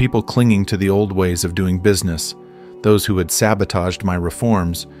 The people clinging to the old ways of doing business, those who had sabotaged my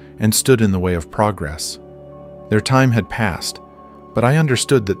reforms and stood in the way of progress. Their time had passed, but I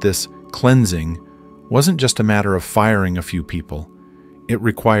understood that this cleansing wasn't just a matter of firing a few people. It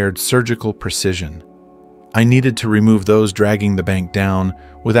required surgical precision. I needed to remove those dragging the bank down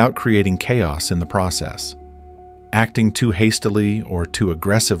without creating chaos in the process. Acting too hastily or too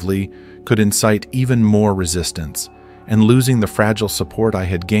aggressively could incite even more resistance, and losing the fragile support I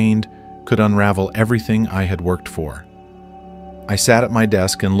had gained could unravel everything I had worked for. I sat at my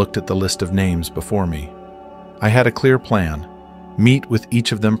desk and looked at the list of names before me. I had a clear plan: meet with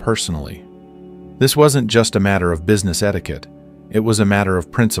each of them personally. This wasn't just a matter of business etiquette, it was a matter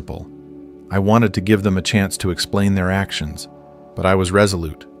of principle. I wanted to give them a chance to explain their actions, but I was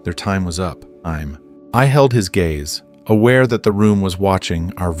resolute. Their time was up. I held his gaze, aware that the room was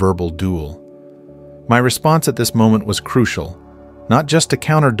watching our verbal duel. My response at this moment was crucial, not just to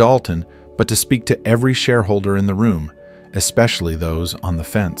counter Dalton, but to speak to every shareholder in the room, especially those on the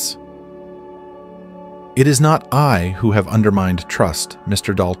fence. "It is not I who have undermined trust,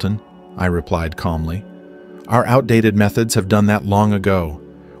 Mr. Dalton," I replied calmly. "Our outdated methods have done that long ago.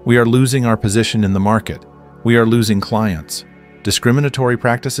 We are losing our position in the market. We are losing clients. Discriminatory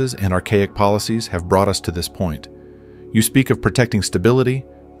practices and archaic policies have brought us to this point. You speak of protecting stability,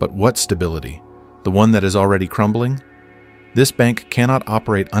 but what stability? The one that is already crumbling? This bank cannot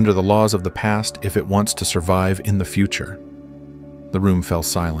operate under the laws of the past if it wants to survive in the future." The room fell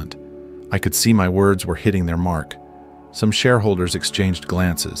silent. I could see my words were hitting their mark. Some shareholders exchanged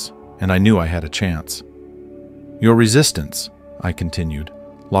glances, and I knew I had a chance. "Your resistance," I continued,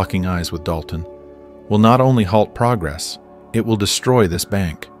 locking eyes with Dalton, "will not only halt progress, it will destroy this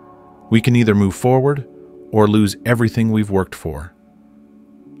bank. We can either move forward or lose everything we've worked for."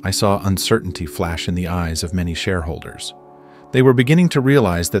 I saw uncertainty flash in the eyes of many shareholders. They were beginning to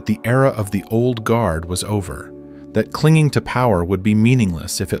realize that the era of the old guard was over, that clinging to power would be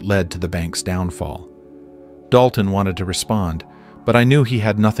meaningless if it led to the bank's downfall. Dalton wanted to respond, but I knew he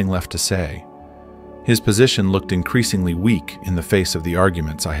had nothing left to say. His position looked increasingly weak in the face of the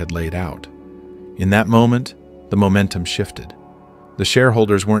arguments I had laid out. In that moment, the momentum shifted. The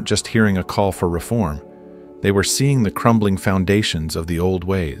shareholders weren't just hearing a call for reform. They were seeing the crumbling foundations of the old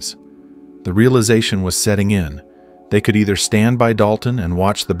ways. The realization was setting in. They could either stand by Dalton and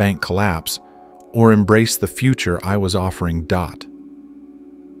watch the bank collapse, or embrace the future I was offering.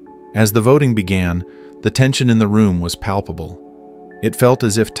 As the voting began, the tension in the room was palpable. It felt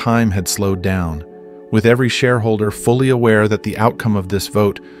as if time had slowed down, with every shareholder fully aware that the outcome of this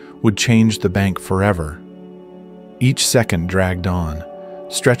vote would change the bank forever. Each second dragged on,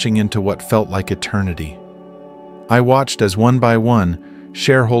 stretching into what felt like eternity. I watched as one by one,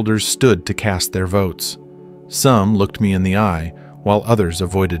 shareholders stood to cast their votes. Some looked me in the eye, while others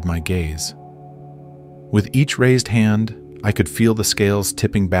avoided my gaze. With each raised hand, I could feel the scales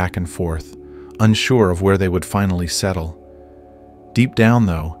tipping back and forth, unsure of where they would finally settle. Deep down,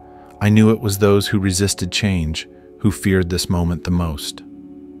 though, I knew it was those who resisted change who feared this moment the most.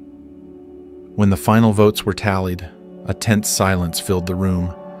 When the final votes were tallied, a tense silence filled the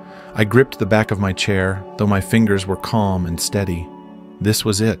room. I gripped the back of my chair, though my fingers were calm and steady. This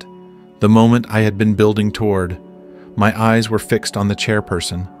was it, the moment I had been building toward. My eyes were fixed on the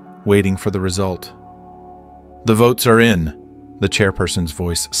chairperson, waiting for the result. "The votes are in," the chairperson's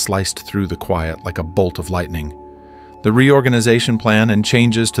voice sliced through the quiet like a bolt of lightning. "The reorganization plan and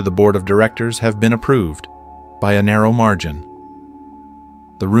changes to the board of directors have been approved, by a narrow margin."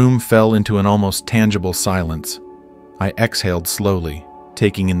 The room fell into an almost tangible silence. I exhaled slowly,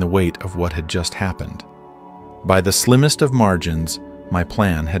 taking in the weight of what had just happened. By the slimmest of margins, my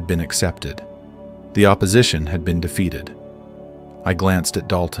plan had been accepted. The opposition had been defeated. I glanced at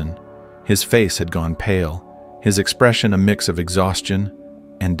Dalton. His face had gone pale, his expression a mix of exhaustion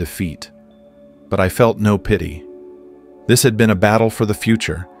and defeat. But I felt no pity. This had been a battle for the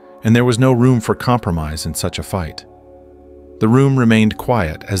future, and there was no room for compromise in such a fight. The room remained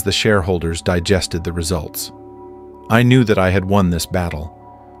quiet as the shareholders digested the results. I knew that I had won this battle,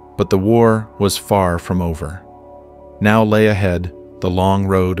 but the war was far from over. Now lay ahead the long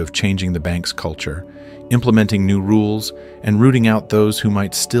road of changing the bank's culture, implementing new rules, and rooting out those who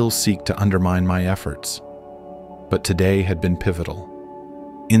might still seek to undermine my efforts. But today had been pivotal.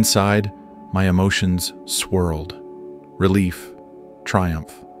 Inside, my emotions swirled. Relief,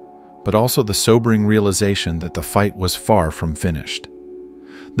 triumph, but also the sobering realization that the fight was far from finished.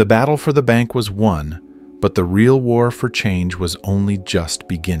 The battle for the bank was won, but the real war for change was only just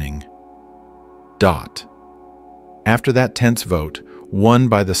beginning. After that tense vote, won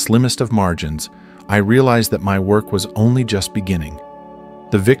by the slimmest of margins, I realized that my work was only just beginning.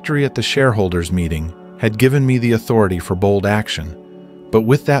 The victory at the shareholders' meeting had given me the authority for bold action, but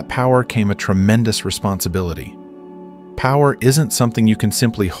with that power came a tremendous responsibility. Power isn't something you can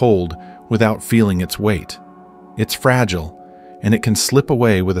simply hold without feeling its weight. It's fragile, and it can slip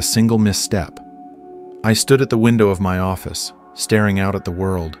away with a single misstep. I stood at the window of my office, staring out at the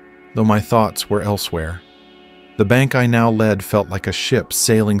world, though my thoughts were elsewhere. The bank I now led felt like a ship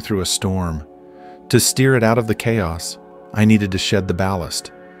sailing through a storm. To steer it out of the chaos, I needed to shed the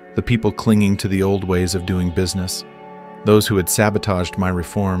ballast, the people clinging to the old ways of doing business, those who had sabotaged my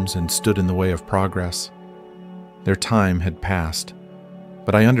reforms and stood in the way of progress. Their time had passed,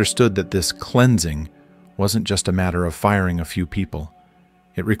 but I understood that this cleansing wasn't just a matter of firing a few people.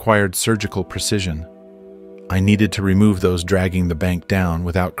 It required surgical precision. I needed to remove those dragging the bank down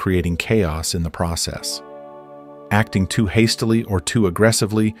without creating chaos in the process. Acting too hastily or too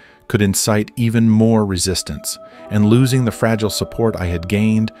aggressively could incite even more resistance, and losing the fragile support I had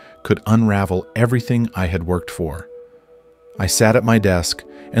gained could unravel everything I had worked for. I sat at my desk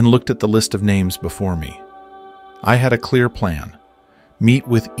and looked at the list of names before me. I had a clear plan: meet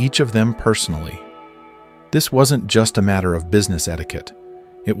with each of them personally. This wasn't just a matter of business etiquette,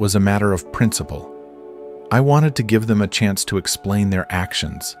 it was a matter of principle. I wanted to give them a chance to explain their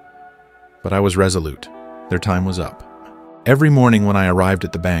actions, but I was resolute. Their time was up. Every morning when I arrived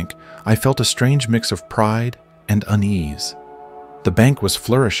at the bank, I felt a strange mix of pride and unease. The bank was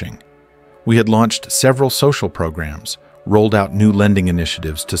flourishing. We had launched several social programs, rolled out new lending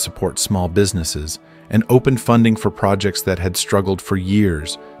initiatives to support small businesses, and opened funding for projects that had struggled for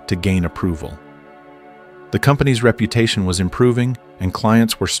years to gain approval. The company's reputation was improving, and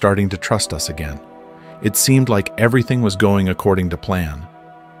clients were starting to trust us again. It seemed like everything was going according to plan.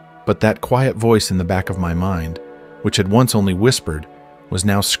 But that quiet voice in the back of my mind, which had once only whispered, was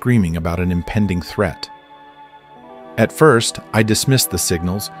now screaming about an impending threat. At first, I dismissed the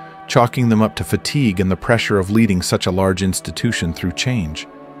signals, chalking them up to fatigue and the pressure of leading such a large institution through change.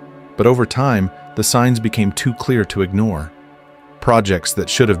 But over time, the signs became too clear to ignore. Projects that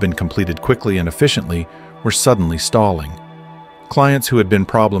should have been completed quickly and efficiently were suddenly stalling. Clients who had been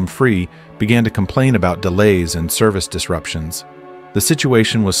problem-free began to complain about delays and service disruptions. The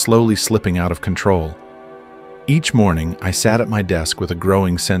situation was slowly slipping out of control. Each morning, I sat at my desk with a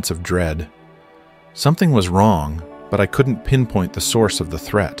growing sense of dread. Something was wrong, but I couldn't pinpoint the source of the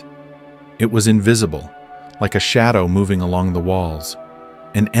threat. It was invisible, like a shadow moving along the walls,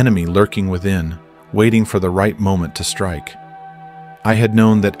 an enemy lurking within, waiting for the right moment to strike. I had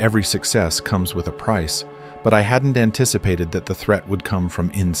known that every success comes with a price, but I hadn't anticipated that the threat would come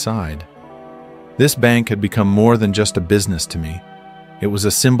from inside. This bank had become more than just a business to me. It was a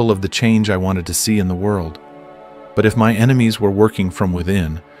symbol of the change I wanted to see in the world. But if my enemies were working from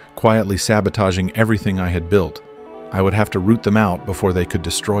within, quietly sabotaging everything I had built, I would have to root them out before they could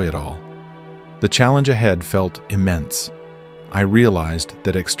destroy it all. The challenge ahead felt immense. I realized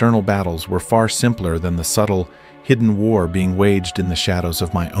that external battles were far simpler than the subtle, hidden war being waged in the shadows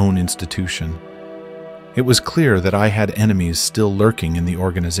of my own institution. It was clear that I had enemies still lurking in the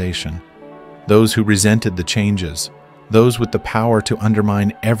organization, those who resented the changes, those with the power to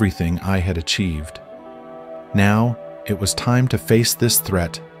undermine everything I had achieved. Now, it was time to face this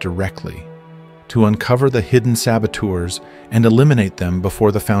threat directly, to uncover the hidden saboteurs and eliminate them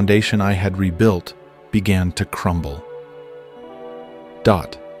before the foundation I had rebuilt began to crumble.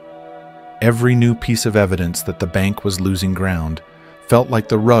 Every new piece of evidence that the bank was losing ground felt like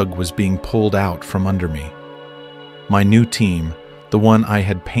the rug was being pulled out from under me. My new team, the one I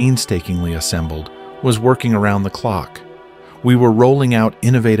had painstakingly assembled, was working around the clock. We were rolling out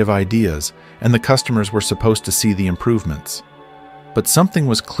innovative ideas, and the customers were supposed to see the improvements. But something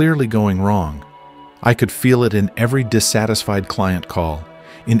was clearly going wrong. I could feel it in every dissatisfied client call,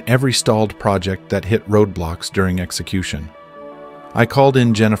 in every stalled project that hit roadblocks during execution. I called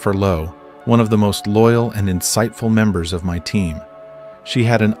in Jennifer Lowe, one of the most loyal and insightful members of my team. She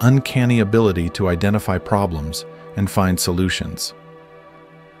had an uncanny ability to identify problems and find solutions.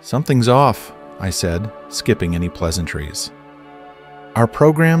 "Something's off," I said, skipping any pleasantries. "Our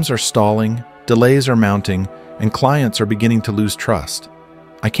programs are stalling, delays are mounting, and clients are beginning to lose trust.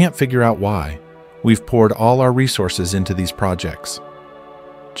 I can't figure out why. We've poured all our resources into these projects."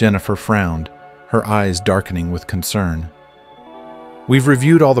 Jennifer frowned, her eyes darkening with concern. "We've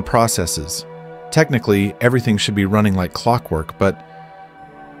reviewed all the processes. Technically, everything should be running like clockwork, but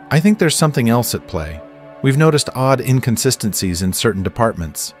I think there's something else at play. We've noticed odd inconsistencies in certain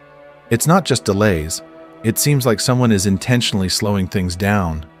departments. It's not just delays. It seems like someone is intentionally slowing things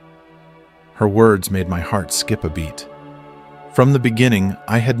down." Her words made my heart skip a beat. From the beginning,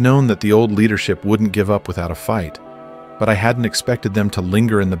 I had known that the old leadership wouldn't give up without a fight, but I hadn't expected them to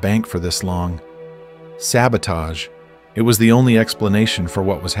linger in the bank for this long. Sabotage. It was the only explanation for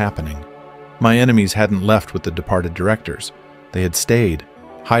what was happening. My enemies hadn't left with the departed directors. They had stayed,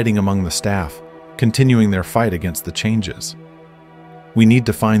 hiding among the staff, continuing their fight against the changes. "We need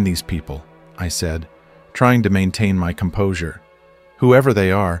to find these people," I said, trying to maintain my composure. "Whoever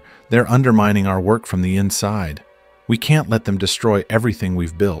they are, they're undermining our work from the inside. We can't let them destroy everything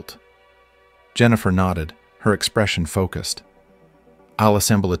we've built." Jennifer nodded, her expression focused. "I'll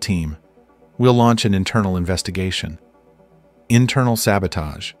assemble a team. We'll launch an internal investigation." Internal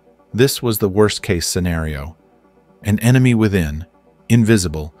sabotage. This was the worst-case scenario. An enemy within,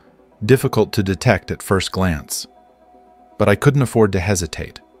 invisible, difficult to detect at first glance. But I couldn't afford to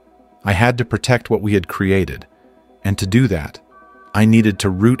hesitate. I had to protect what we had created, and to do that, I needed to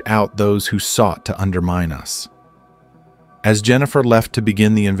root out those who sought to undermine us. As Jennifer left to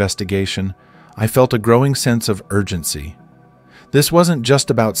begin the investigation, I felt a growing sense of urgency. This wasn't just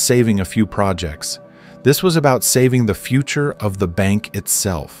about saving a few projects. This was about saving the future of the bank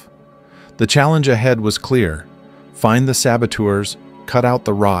itself. The challenge ahead was clear: find the saboteurs, cut out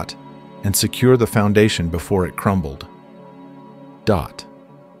the rot, and secure the foundation before it crumbled.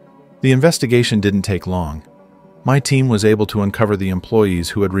 The investigation didn't take long. My team was able to uncover the employees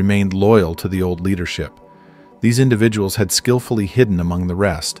who had remained loyal to the old leadership. These individuals had skillfully hidden among the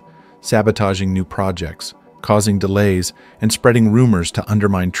rest, sabotaging new projects, causing delays, and spreading rumors to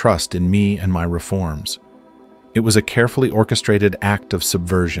undermine trust in me and my reforms. It was a carefully orchestrated act of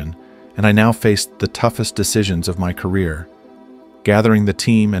subversion, and I now faced the toughest decisions of my career. Gathering the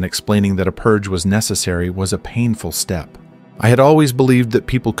team and explaining that a purge was necessary was a painful step. I had always believed that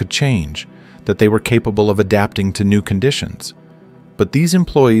people could change, that they were capable of adapting to new conditions. But these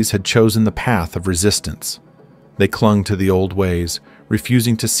employees had chosen the path of resistance. They clung to the old ways,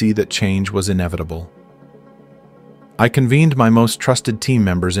 refusing to see that change was inevitable. I convened my most trusted team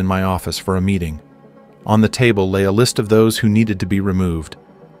members in my office for a meeting. On the table lay a list of those who needed to be removed.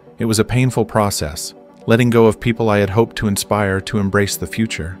 It was a painful process, letting go of people I had hoped to inspire to embrace the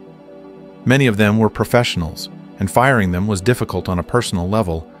future. Many of them were professionals, and firing them was difficult on a personal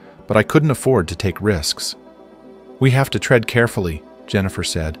level, but I couldn't afford to take risks. "We have to tread carefully," Jennifer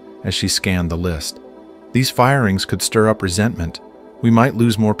said as she scanned the list. "These firings could stir up resentment. We might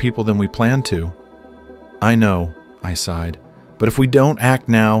lose more people than we planned to." "I know," I sighed, "but if we don't act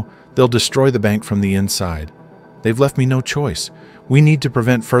now, they'll destroy the bank from the inside. They've left me no choice. We need to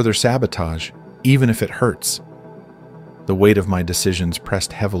prevent further sabotage, even if it hurts." The weight of my decisions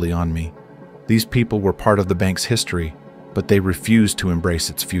pressed heavily on me. These people were part of the bank's history, but they refused to embrace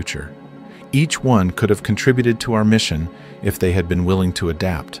its future. Each one could have contributed to our mission if they had been willing to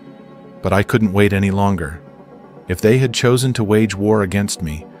adapt. But I couldn't wait any longer. If they had chosen to wage war against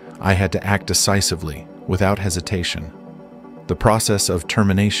me, I had to act decisively, without hesitation. The process of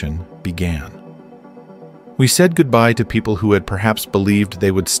termination began. We said goodbye to people who had perhaps believed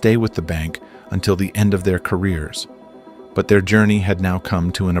they would stay with the bank until the end of their careers, but their journey had now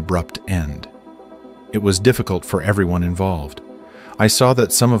come to an abrupt end. It was difficult for everyone involved. I saw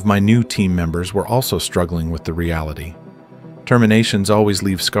that some of my new team members were also struggling with the reality. Terminations always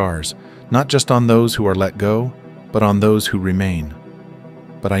leave scars, not just on those who are let go, but on those who remain.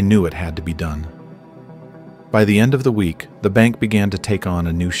 But I knew it had to be done. By the end of the week, the bank began to take on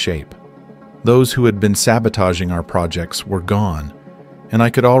a new shape. Those who had been sabotaging our projects were gone, and I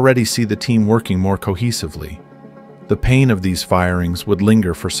could already see the team working more cohesively. The pain of these firings would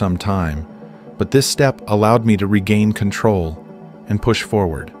linger for some time, but this step allowed me to regain control and push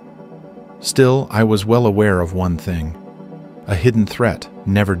forward. Still, I was well aware of one thing. A hidden threat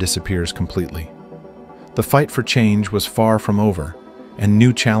never disappears completely. The fight for change was far from over, and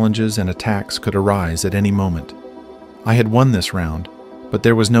new challenges and attacks could arise at any moment. I had won this round, but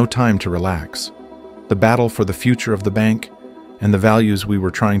there was no time to relax. The battle for the future of the bank and the values we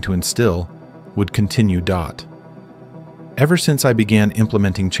were trying to instill would continue. Ever since I began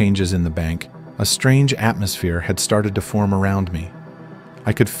implementing changes in the bank, a strange atmosphere had started to form around me.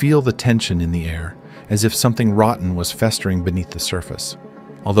 I could feel the tension in the air, as if something rotten was festering beneath the surface.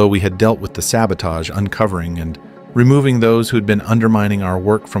 Although we had dealt with the sabotage, uncovering and removing those who had been undermining our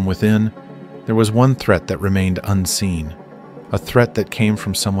work from within, there was one threat that remained unseen, a threat that came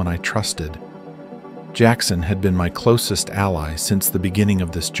from someone I trusted. Jackson had been my closest ally since the beginning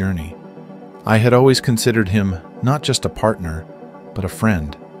of this journey. I had always considered him not just a partner, but a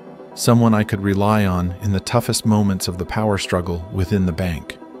friend, someone I could rely on in the toughest moments of the power struggle within the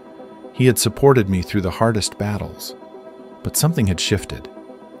bank. He had supported me through the hardest battles, but something had shifted.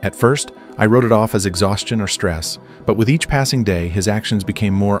 At first, I wrote it off as exhaustion or stress, but with each passing day, his actions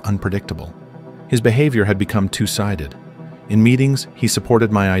became more unpredictable. His behavior had become two-sided. In meetings, he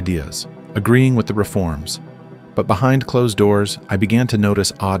supported my ideas, agreeing with the reforms. But behind closed doors, I began to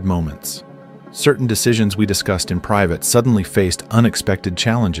notice odd moments. Certain decisions we discussed in private suddenly faced unexpected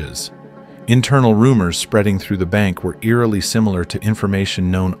challenges. Internal rumors spreading through the bank were eerily similar to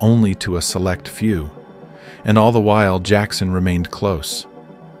information known only to a select few. And all the while, Jackson remained close.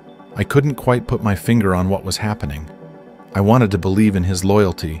 I couldn't quite put my finger on what was happening. I wanted to believe in his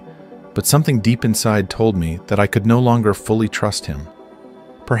loyalty, but something deep inside told me that I could no longer fully trust him.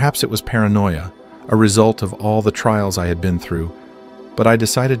 Perhaps it was paranoia, a result of all the trials I had been through, but I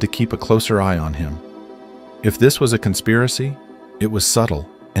decided to keep a closer eye on him. If this was a conspiracy, it was subtle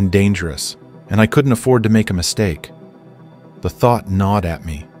and dangerous, and I couldn't afford to make a mistake. The thought gnawed at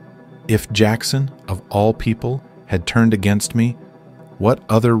me. If Jackson, of all people, had turned against me, what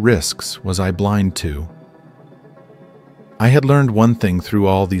other risks was I blind to? I had learned one thing through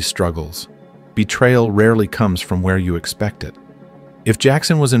all these struggles. Betrayal rarely comes from where you expect it. If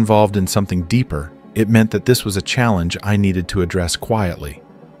Jackson was involved in something deeper, it meant that this was a challenge I needed to address quietly,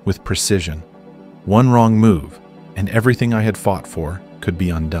 with precision. One wrong move, and everything I had fought for could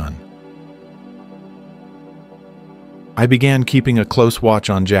be undone. I began keeping a close watch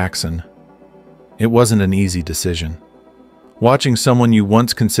on Jackson. It wasn't an easy decision. Watching someone you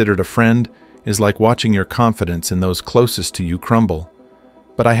once considered a friend is like watching your confidence in those closest to you crumble.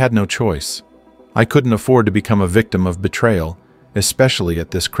 But I had no choice. I couldn't afford to become a victim of betrayal, especially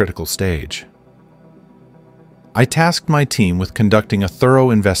at this critical stage. I tasked my team with conducting a thorough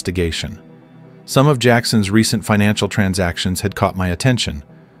investigation. Some of Jackson's recent financial transactions had caught my attention.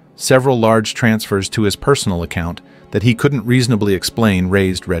 Several large transfers to his personal account that he couldn't reasonably explain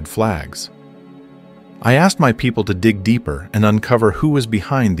raised red flags. I asked my people to dig deeper and uncover who was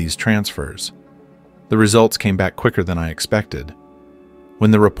behind these transfers. The results came back quicker than I expected.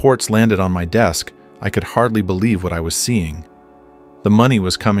 When the reports landed on my desk, I could hardly believe what I was seeing. The money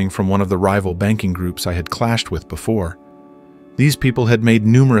was coming from one of the rival banking groups I had clashed with before. These people had made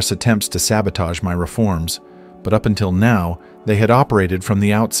numerous attempts to sabotage my reforms, but up until now, they had operated from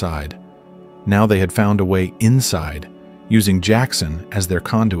the outside. Now they had found a way inside, using Jackson as their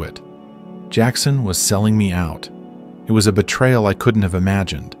conduit. Jackson was selling me out. It was a betrayal I couldn't have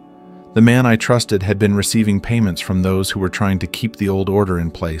imagined. The man I trusted had been receiving payments from those who were trying to keep the old order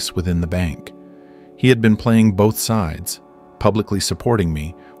in place within the bank. He had been playing both sides, publicly supporting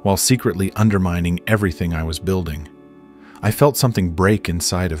me while secretly undermining everything I was building. I felt something break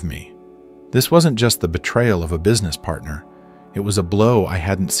inside of me. This wasn't just the betrayal of a business partner. It was a blow I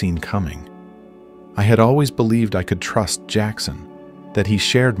hadn't seen coming. I had always believed I could trust Jackson. that he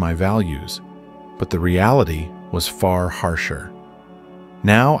shared my values, but the reality was far harsher.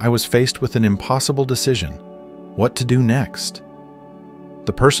 Now I was faced with an impossible decision: what to do next.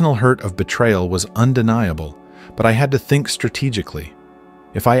 The personal hurt of betrayal was undeniable, but I had to think strategically.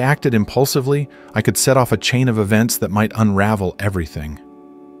 If I acted impulsively, I could set off a chain of events that might unravel everything.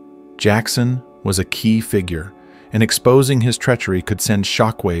 Jackson was a key figure, and exposing his treachery could send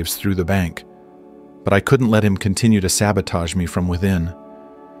shockwaves through the bank. But I couldn't let him continue to sabotage me from within.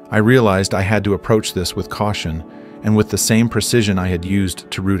 I realized I had to approach this with caution, and with the same precision I had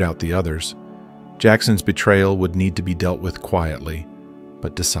used to root out the others. Jackson's betrayal would need to be dealt with quietly,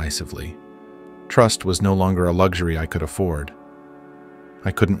 but decisively. Trust was no longer a luxury I could afford.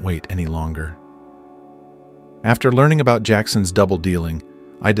 I couldn't wait any longer. After learning about Jackson's double dealing,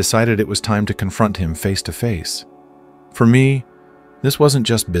 I decided it was time to confront him face to face. For me, this wasn't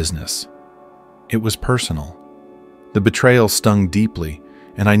just business. It was personal. The betrayal stung deeply,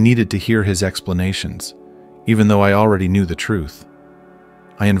 and I needed to hear his explanations, even though I already knew the truth.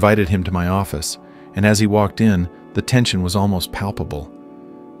 I invited him to my office, and as he walked in, the tension was almost palpable.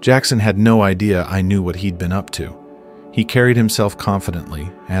 Jackson had no idea I knew what he'd been up to. He carried himself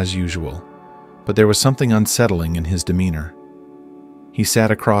confidently, as usual, but there was something unsettling in his demeanor. He sat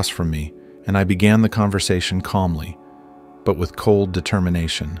across from me, and I began the conversation calmly, but with cold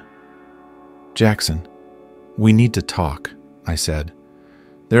determination. "Jackson, we need to talk," I said.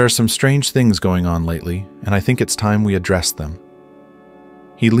 "There are some strange things going on lately, and I think it's time we address them."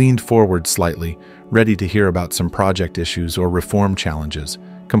 He leaned forward slightly, ready to hear about some project issues or reform challenges,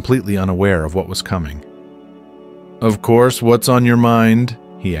 completely unaware of what was coming. "Of course, what's on your mind?"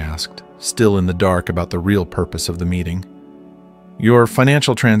 he asked, still in the dark about the real purpose of the meeting. "Your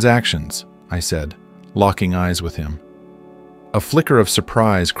financial transactions," I said, locking eyes with him. A flicker of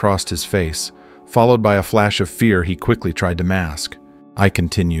surprise crossed his face, followed by a flash of fear he quickly tried to mask. I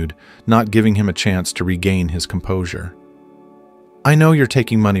continued, not giving him a chance to regain his composure. "I know you're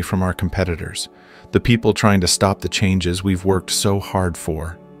taking money from our competitors, the people trying to stop the changes we've worked so hard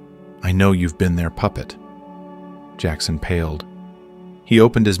for. I know you've been their puppet." Jackson paled. He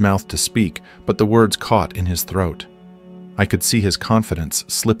opened his mouth to speak, but the words caught in his throat. I could see his confidence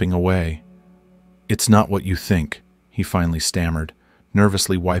slipping away. "It's not what you think," he finally stammered,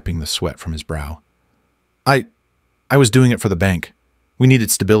 nervously wiping the sweat from his brow. I was doing it for the bank. We needed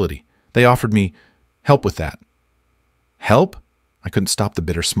stability. They offered me help with that." "Help?" I couldn't stop the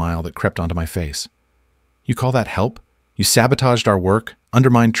bitter smile that crept onto my face. "You call that help? You sabotaged our work,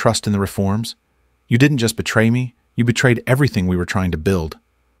 undermined trust in the reforms. You didn't just betray me, you betrayed everything we were trying to build."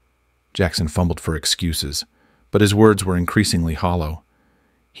 Jackson fumbled for excuses, but his words were increasingly hollow.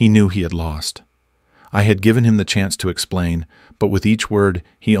 He knew he had lost. I had given him the chance to explain, but with each word,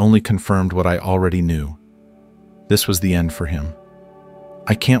 he only confirmed what I already knew. This was the end for him.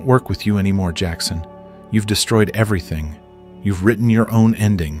 "I can't work with you anymore, Jackson. You've destroyed everything. You've written your own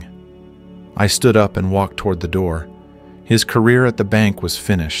ending." I stood up and walked toward the door. His career at the bank was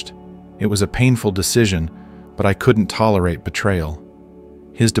finished. It was a painful decision, but I couldn't tolerate betrayal.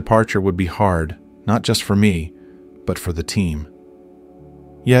 His departure would be hard, not just for me, but for the team.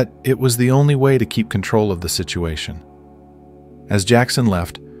 Yet, it was the only way to keep control of the situation. As Jackson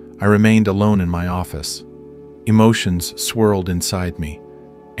left, I remained alone in my office. Emotions swirled inside me: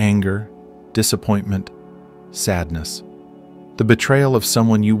 anger, disappointment, sadness. The betrayal of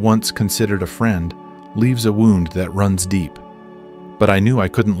someone you once considered a friend leaves a wound that runs deep. But I knew I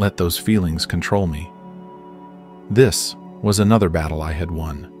couldn't let those feelings control me. This was another battle I had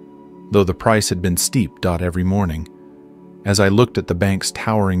won, though the price had been steep. Every morning, as I looked at the bank's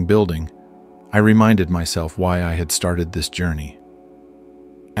towering building, I reminded myself why I had started this journey.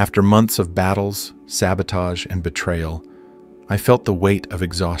 After months of battles, sabotage, and betrayal, I felt the weight of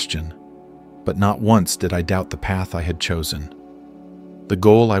exhaustion, but not once did I doubt the path I had chosen. The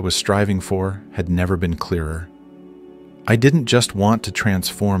goal I was striving for had never been clearer. I didn't just want to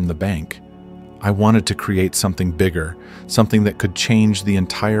transform the bank. I wanted to create something bigger, something that could change the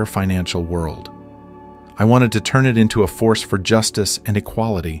entire financial world. I wanted to turn it into a force for justice and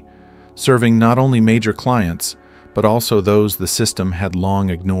equality, serving not only major clients, but also those the system had long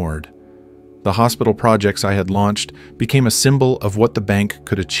ignored. The hospital projects I had launched became a symbol of what the bank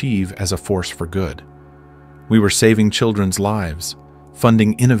could achieve as a force for good. We were saving children's lives,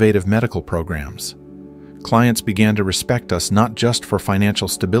 funding innovative medical programs. Clients began to respect us not just for financial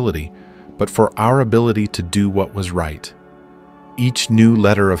stability, but for our ability to do what was right. Each new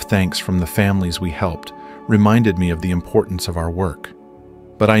letter of thanks from the families we helped reminded me of the importance of our work.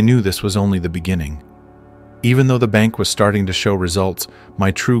 But I knew this was only the beginning. Even though the bank was starting to show results,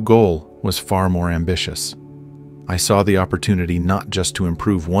 my true goal was far more ambitious. I saw the opportunity not just to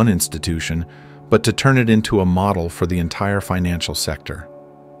improve one institution, but to turn it into a model for the entire financial sector.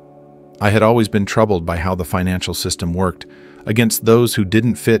 I had always been troubled by how the financial system worked against those who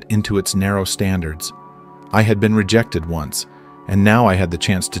didn't fit into its narrow standards. I had been rejected once, and now I had the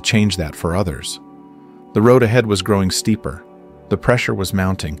chance to change that for others. The road ahead was growing steeper. The pressure was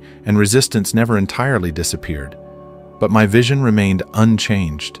mounting, and resistance never entirely disappeared. But my vision remained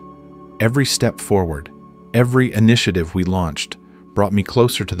unchanged. Every step forward, every initiative we launched, brought me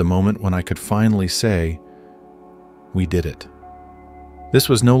closer to the moment when I could finally say, "We did it." This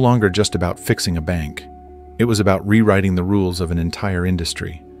was no longer just about fixing a bank. It was about rewriting the rules of an entire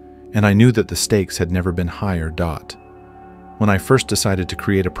industry, and I knew that the stakes had never been higher. When I first decided to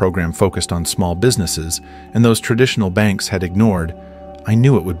create a program focused on small businesses, and those traditional banks had ignored, I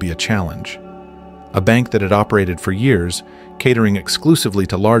knew it would be a challenge. A bank that had operated for years, catering exclusively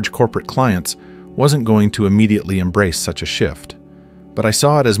to large corporate clients, wasn't going to immediately embrace such a shift. But I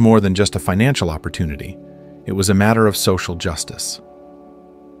saw it as more than just a financial opportunity. It was a matter of social justice.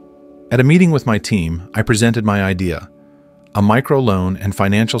 At a meeting with my team, I presented my idea, a microloan and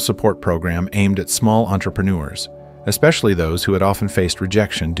financial support program aimed at small entrepreneurs, especially those who had often faced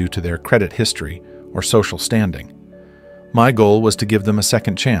rejection due to their credit history or social standing. My goal was to give them a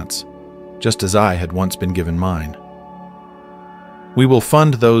second chance, just as I had once been given mine. "We will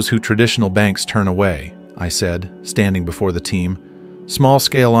fund those who traditional banks turn away," I said, standing before the team.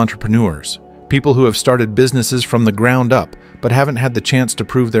 "Small-scale entrepreneurs, people who have started businesses from the ground up but haven't had the chance to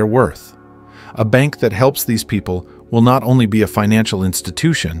prove their worth. A bank that helps these people will not only be a financial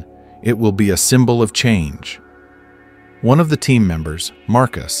institution, it will be a symbol of change." One of the team members,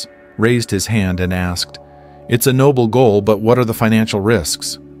 Marcus, raised his hand and asked, "It's a noble goal, but what are the financial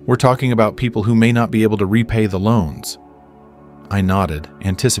risks? We're talking about people who may not be able to repay the loans." I nodded,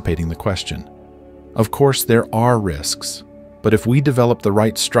 anticipating the question. Of course, there are risks, but if we develop the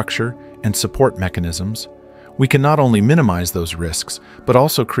right structure and support mechanisms, we can not only minimize those risks, but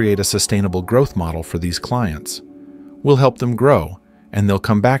also create a sustainable growth model for these clients. We'll help them grow, and they'll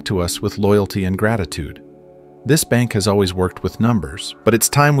come back to us with loyalty and gratitude. This bank has always worked with numbers, but it's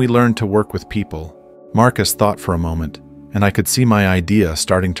time we learned to work with people. Marcus thought for a moment, and I could see my idea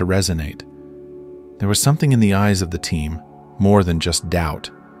starting to resonate. There was something in the eyes of the team, more than just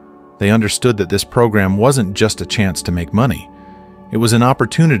doubt. They understood that this program wasn't just a chance to make money. It was an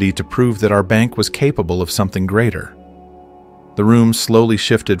opportunity to prove that our bank was capable of something greater. The room slowly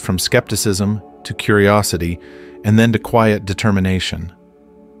shifted from skepticism to curiosity, and then to quiet determination.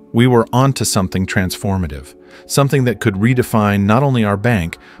 We were onto something transformative, something that could redefine not only our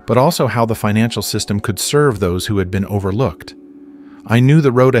bank, but also how the financial system could serve those who had been overlooked. I knew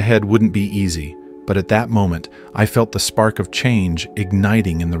the road ahead wouldn't be easy, but at that moment, I felt the spark of change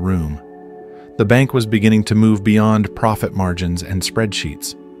igniting in the room. The bank was beginning to move beyond profit margins and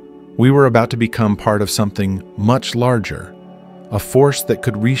spreadsheets. We were about to become part of something much larger, a force that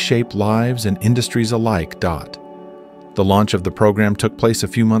could reshape lives and industries alike. The launch of the program took place a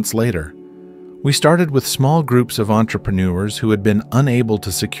few months later. We started with small groups of entrepreneurs who had been unable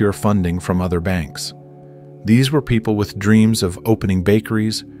to secure funding from other banks. These were people with dreams of opening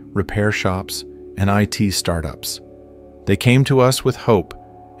bakeries, repair shops, and IT startups. They came to us with hope,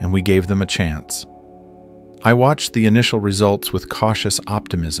 and we gave them a chance. I watched the initial results with cautious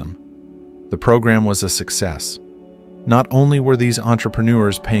optimism. The program was a success. Not only were these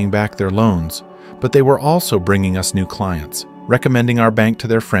entrepreneurs paying back their loans, but they were also bringing us new clients, recommending our bank to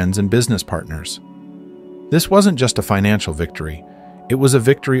their friends and business partners. This wasn't just a financial victory. It was a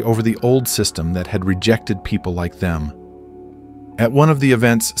victory over the old system that had rejected people like them. At one of the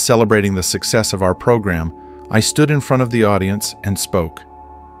events celebrating the success of our program, I stood in front of the audience and spoke.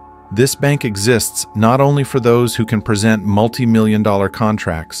 This bank exists not only for those who can present multi-million-dollar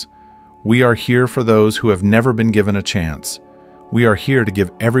contracts. We are here for those who have never been given a chance. We are here to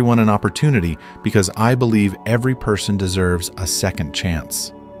give everyone an opportunity because I believe every person deserves a second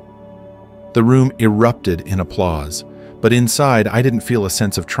chance. The room erupted in applause, but inside I didn't feel a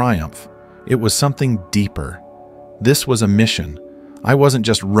sense of triumph. It was something deeper. This was a mission. I wasn't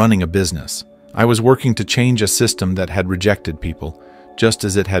just running a business. I was working to change a system that had rejected people, just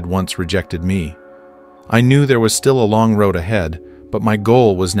as it had once rejected me. I knew there was still a long road ahead, but my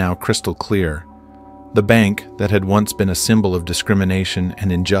goal was now crystal clear. The bank, that had once been a symbol of discrimination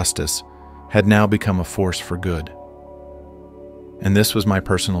and injustice, had now become a force for good. And this was my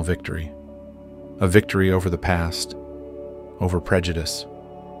personal victory. A victory over the past, over prejudice,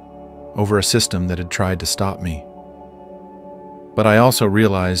 over a system that had tried to stop me. But I also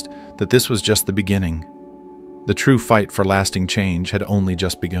realized that this was just the beginning. The true fight for lasting change had only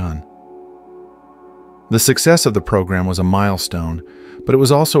just begun. The success of the program was a milestone, but it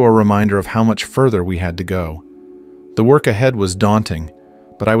was also a reminder of how much further we had to go. The work ahead was daunting,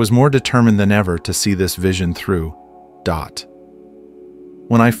 but I was more determined than ever to see this vision through.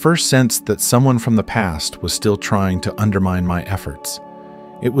 When I first sensed that someone from the past was still trying to undermine my efforts,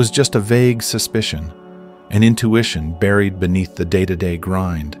 it was just a vague suspicion, an intuition buried beneath the day-to-day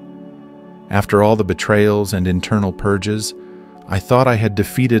grind. After all the betrayals and internal purges, I thought I had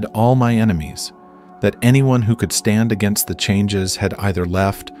defeated all my enemies, that anyone who could stand against the changes had either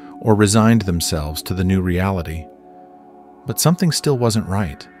left or resigned themselves to the new reality. But something still wasn't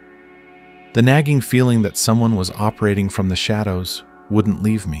right. The nagging feeling that someone was operating from the shadows wouldn't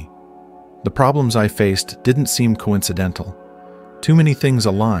leave me. The problems I faced didn't seem coincidental. Too many things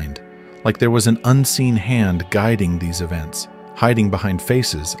aligned, like there was an unseen hand guiding these events, hiding behind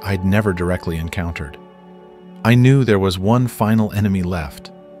faces I'd never directly encountered. I knew there was one final enemy left,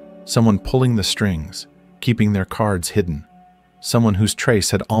 someone pulling the strings, keeping their cards hidden, someone whose trace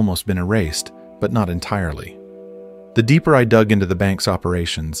had almost been erased, but not entirely. The deeper I dug into the bank's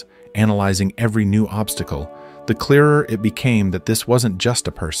operations, analyzing every new obstacle, the clearer it became that this wasn't just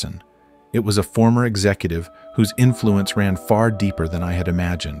a person. It was a former executive whose influence ran far deeper than I had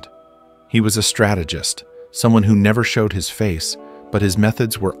imagined. He was a strategist, someone who never showed his face, but his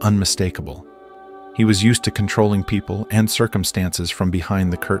methods were unmistakable. He was used to controlling people and circumstances from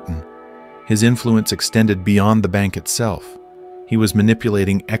behind the curtain. His influence extended beyond the bank itself. He was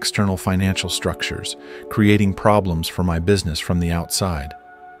manipulating external financial structures, creating problems for my business from the outside.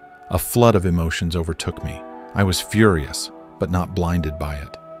 A flood of emotions overtook me. I was furious, but not blinded by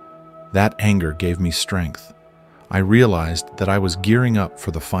it. That anger gave me strength. I realized that I was gearing up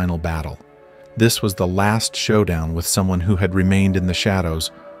for the final battle. This was the last showdown with someone who had remained in the shadows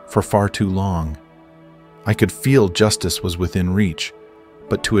for far too long. I could feel justice was within reach,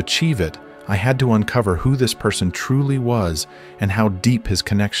 but to achieve it, I had to uncover who this person truly was and how deep his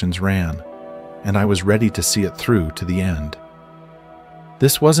connections ran, and I was ready to see it through to the end.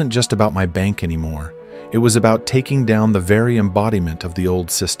 This wasn't just about my bank anymore. It was about taking down the very embodiment of the old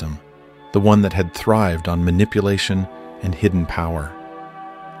system, the one that had thrived on manipulation and hidden power.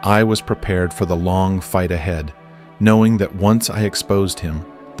 I was prepared for the long fight ahead, knowing that once I exposed him,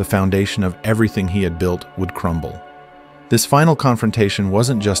 the foundation of everything he had built would crumble. This final confrontation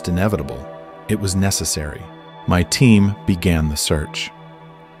wasn't just inevitable, it was necessary. My team began the search.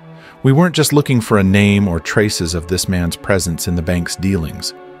 We weren't just looking for a name or traces of this man's presence in the bank's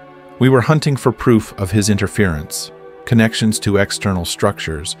dealings. We were hunting for proof of his interference, connections to external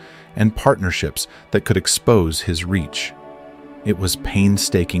structures, and partnerships that could expose his reach. It was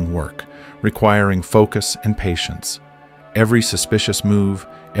painstaking work, requiring focus and patience. Every suspicious move,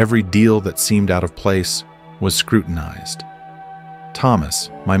 every deal that seemed out of place, was scrutinized. Thomas,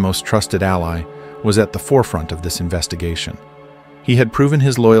 my most trusted ally, was at the forefront of this investigation. He had proven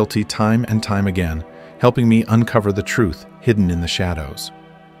his loyalty time and time again, helping me uncover the truth hidden in the shadows.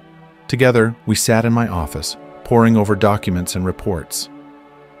 Together, we sat in my office, poring over documents and reports.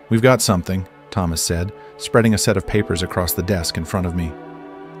 "We've got something," Thomas said, spreading a set of papers across the desk in front of me.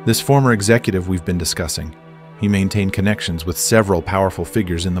 "This former executive we've been discussing. He maintained connections with several powerful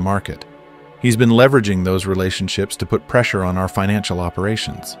figures in the market. He's been leveraging those relationships to put pressure on our financial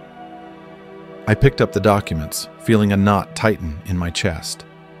operations." I picked up the documents, feeling a knot tighten in my chest.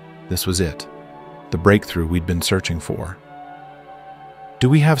 This was it, the breakthrough we'd been searching for. "Do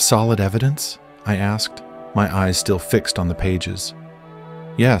we have solid evidence?" I asked, my eyes still fixed on the pages.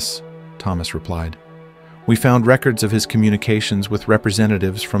 "Yes," Thomas replied. "We found records of his communications with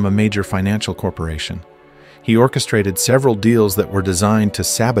representatives from a major financial corporation. He orchestrated several deals that were designed to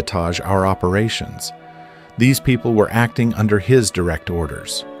sabotage our operations. These people were acting under his direct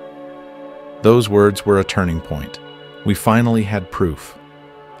orders." Those words were a turning point. We finally had proof.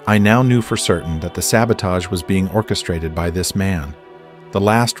 I now knew for certain that the sabotage was being orchestrated by this man, the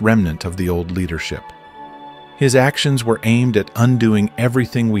last remnant of the old leadership. His actions were aimed at undoing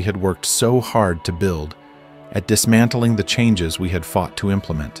everything we had worked so hard to build, at dismantling the changes we had fought to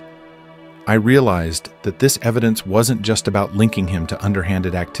implement. I realized that this evidence wasn't just about linking him to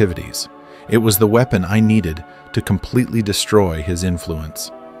underhanded activities. It was the weapon I needed to completely destroy his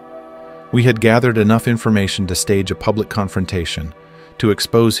influence. We had gathered enough information to stage a public confrontation, to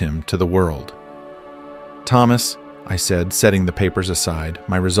expose him to the world. "Thomas," I said, setting the papers aside,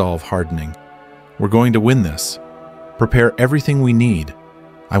 my resolve hardening, "we're going to win this. Prepare everything we need.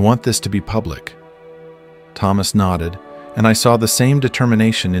 I want this to be public." Thomas nodded, and I saw the same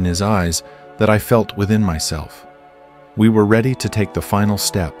determination in his eyes that I felt within myself. We were ready to take the final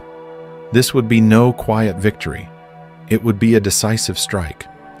step. This would be no quiet victory. It would be a decisive strike,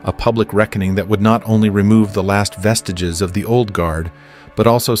 a public reckoning that would not only remove the last vestiges of the old guard, but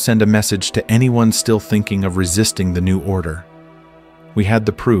also send a message to anyone still thinking of resisting the new order. We had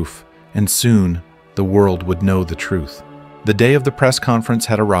the proof, and soon the world would know the truth. The day of the press conference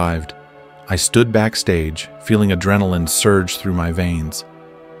had arrived. I stood backstage, feeling adrenaline surge through my veins.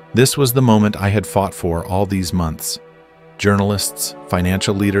 This was the moment I had fought for all these months. Journalists,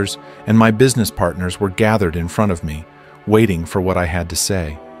 financial leaders, and my business partners were gathered in front of me, waiting for what I had to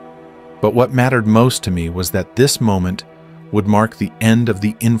say. But what mattered most to me was that this moment would mark the end of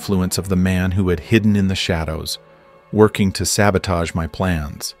the influence of the man who had hidden in the shadows, working to sabotage my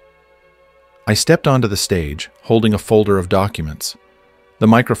plans. I stepped onto the stage, holding a folder of documents. The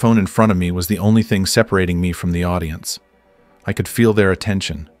microphone in front of me was the only thing separating me from the audience. I could feel their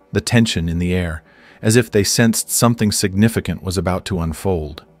attention, the tension in the air, as if they sensed something significant was about to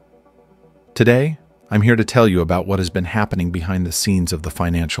unfold. Today, I'm here to tell you about what has been happening behind the scenes of the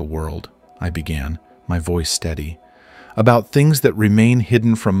financial world, I began, my voice steady, about things that remain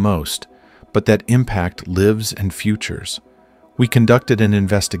hidden from most, but that impact lives and futures. We conducted an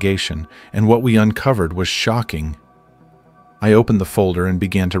investigation, and what we uncovered was shocking. I opened the folder and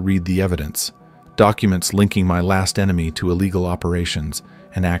began to read the evidence, documents linking my last enemy to illegal operations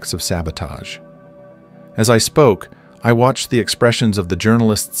and acts of sabotage. As I spoke, I watched the expressions of the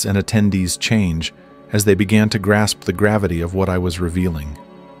journalists and attendees change as they began to grasp the gravity of what I was revealing.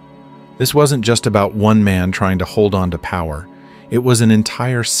 This wasn't just about one man trying to hold on to power. It was an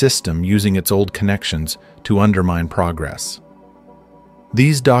entire system using its old connections to undermine progress.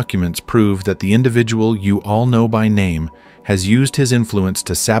 These documents prove that the individual you all know by name has used his influence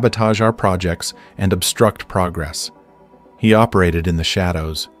to sabotage our projects and obstruct progress. He operated in the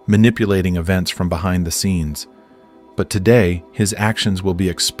shadows, manipulating events from behind the scenes. But today, his actions will be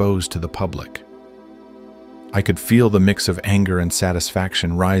exposed to the public. I could feel the mix of anger and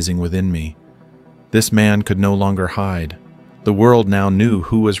satisfaction rising within me. This man could no longer hide. The world now knew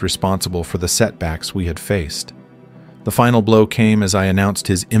who was responsible for the setbacks we had faced. The final blow came as I announced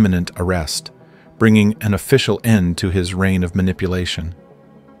his imminent arrest, bringing an official end to his reign of manipulation.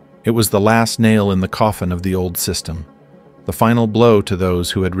 It was the last nail in the coffin of the old system, the final blow to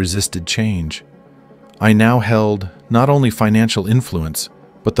those who had resisted change. I now held not only financial influence,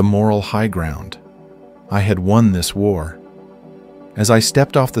 but the moral high ground. I had won this war. As I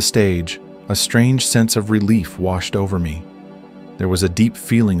stepped off the stage, a strange sense of relief washed over me. There was a deep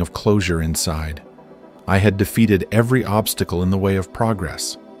feeling of closure inside. I had defeated every obstacle in the way of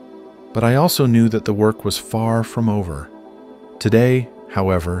progress. But I also knew that the work was far from over. Today,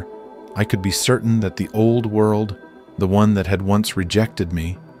 however, I could be certain that the old world, the one that had once rejected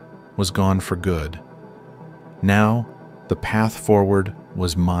me, was gone for good. Now, the path forward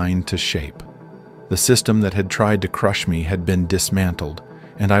was mine to shape. The system that had tried to crush me had been dismantled,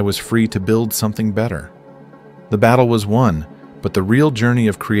 and I was free to build something better. The battle was won, but the real journey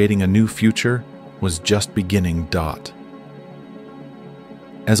of creating a new future was just beginning.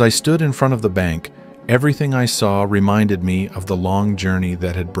 As I stood in front of the bank, everything I saw reminded me of the long journey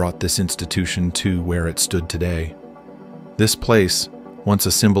that had brought this institution to where it stood today. This place, once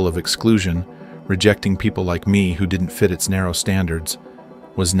a symbol of exclusion, rejecting people like me who didn't fit its narrow standards,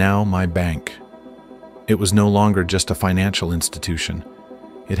 was now my bank. It was no longer just a financial institution.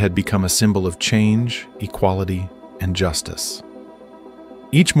 It had become a symbol of change, equality, and justice.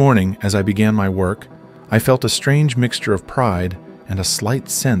 Each morning, as I began my work, I felt a strange mixture of pride and a slight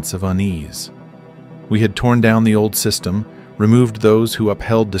sense of unease. We had torn down the old system, removed those who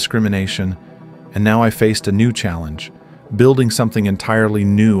upheld discrimination, and now I faced a new challenge, building something entirely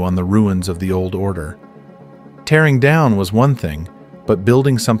new on the ruins of the old order. Tearing down was one thing, but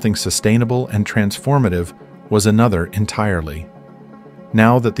building something sustainable and transformative was another entirely.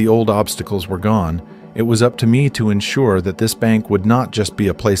 Now that the old obstacles were gone, it was up to me to ensure that this bank would not just be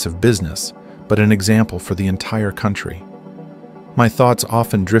a place of business, but an example for the entire country. My thoughts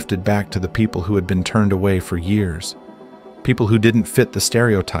often drifted back to the people who had been turned away for years, people who didn't fit the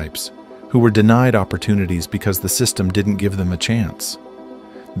stereotypes, who were denied opportunities because the system didn't give them a chance.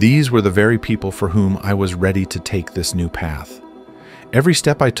 These were the very people for whom I was ready to take this new path. Every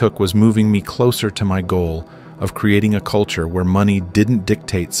step I took was moving me closer to my goal of creating a culture where money didn't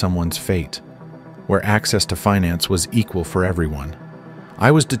dictate someone's fate, where access to finance was equal for everyone.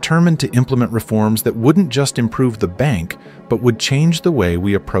 I was determined to implement reforms that wouldn't just improve the bank, but would change the way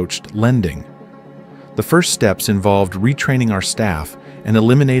we approached lending. The first steps involved retraining our staff and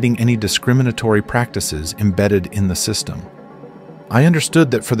eliminating any discriminatory practices embedded in the system. I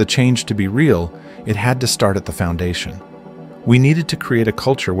understood that for the change to be real, it had to start at the foundation. We needed to create a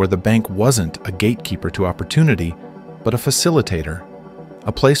culture where the bank wasn't a gatekeeper to opportunity, but a facilitator,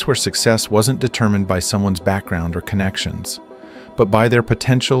 a place where success wasn't determined by someone's background or connections, but by their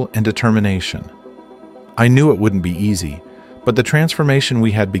potential and determination. I knew it wouldn't be easy, but the transformation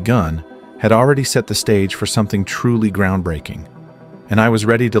we had begun had already set the stage for something truly groundbreaking, and I was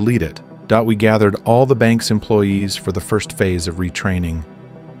ready to lead it. We gathered all the bank's employees for the first phase of retraining.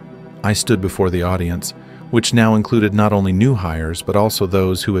 I stood before the audience, which now included not only new hires but also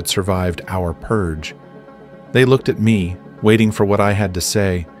those who had survived our purge. They looked at me, waiting for what I had to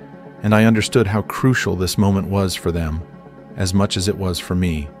say, and I understood how crucial this moment was for them, as much as it was for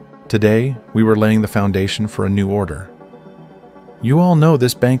me. Today, we were laying the foundation for a new order. "You all know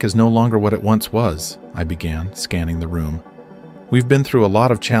this bank is no longer what it once was," I began, scanning the room. "We've been through a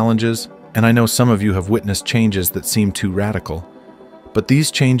lot of challenges, and I know some of you have witnessed changes that seem too radical. But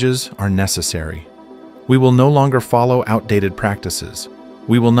these changes are necessary. We will no longer follow outdated practices.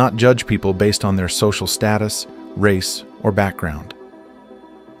 We will not judge people based on their social status, race, or background."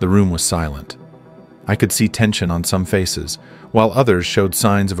 The room was silent. I could see tension on some faces, while others showed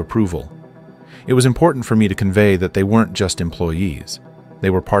signs of approval. It was important for me to convey that they weren't just employees. They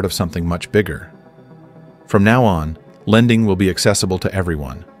were part of something much bigger. From now on, lending will be accessible to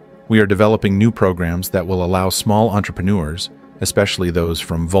everyone. We are developing new programs that will allow small entrepreneurs, especially those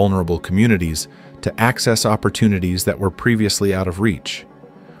from vulnerable communities, to access opportunities that were previously out of reach.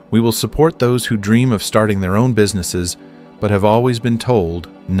 We will support those who dream of starting their own businesses but have always been told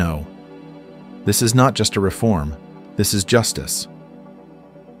no. This is not just a reform, this is justice.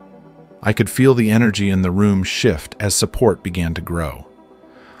 I could feel the energy in the room shift as support began to grow.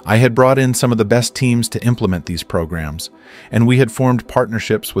 I had brought in some of the best teams to implement these programs, and we had formed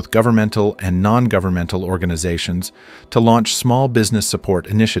partnerships with governmental and non-governmental organizations to launch small business support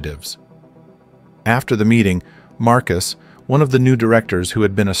initiatives. After the meeting, Marcus, one of the new directors who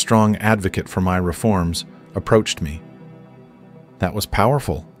had been a strong advocate for my reforms, approached me. "That was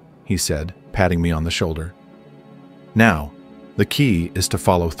powerful," he said, patting me on the shoulder. "Now, the key is to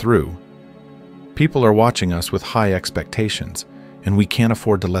follow through. People are watching us with high expectations, and we can't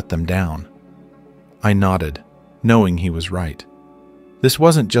afford to let them down." I nodded, knowing he was right. This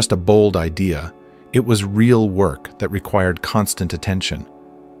wasn't just a bold idea, it was real work that required constant attention.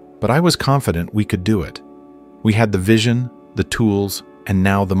 But I was confident we could do it. We had the vision, the tools, and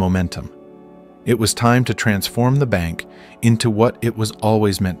now the momentum. It was time to transform the bank into what it was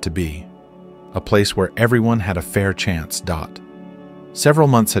always meant to be, a place where everyone had a fair chance. Several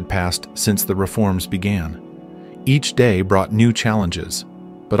months had passed since the reforms began. Each day brought new challenges,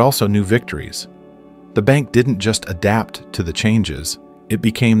 but also new victories. The bank didn't just adapt to the changes, it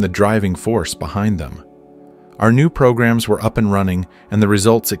became the driving force behind them. Our new programs were up and running, and the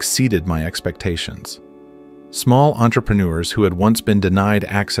results exceeded my expectations. Small entrepreneurs who had once been denied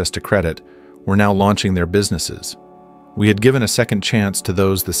access to credit were now launching their businesses. We had given a second chance to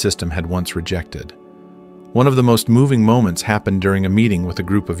those the system had once rejected. One of the most moving moments happened during a meeting with a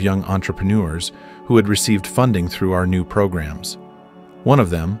group of young entrepreneurs who had received funding through our new programs. One of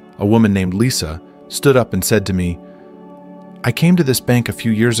them, a woman named Lisa, stood up and said to me, "I came to this bank a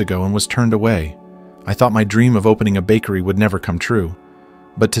few years ago and was turned away. I thought my dream of opening a bakery would never come true.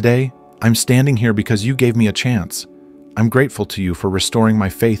 But today, I'm standing here because you gave me a chance. I'm grateful to you for restoring my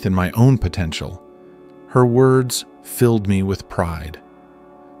faith in my own potential." Her words filled me with pride.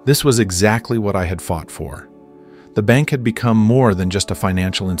 This was exactly what I had fought for. The bank had become more than just a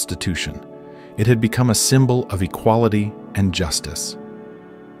financial institution. It had become a symbol of equality and justice.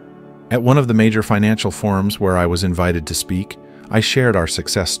 At one of the major financial forums where I was invited to speak, I shared our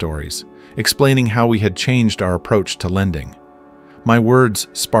success stories, explaining how we had changed our approach to lending. My words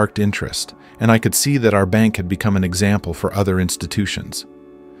sparked interest, and I could see that our bank had become an example for other institutions.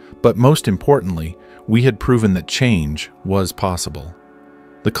 But most importantly, we had proven that change was possible.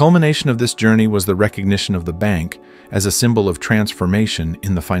 The culmination of this journey was the recognition of the bank as a symbol of transformation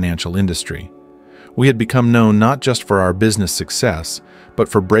in the financial industry. We had become known not just for our business success, but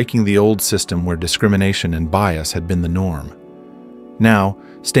for breaking the old system where discrimination and bias had been the norm. Now,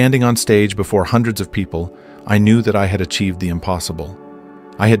 standing on stage before hundreds of people, I knew that I had achieved the impossible.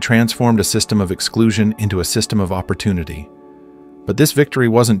 I had transformed a system of exclusion into a system of opportunity. But this victory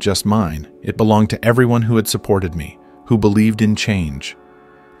wasn't just mine. It belonged to everyone who had supported me, who believed in change.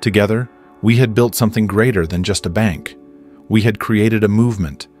 Together, we had built something greater than just a bank. We had created a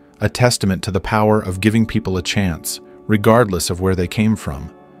movement, a testament to the power of giving people a chance, regardless of where they came from.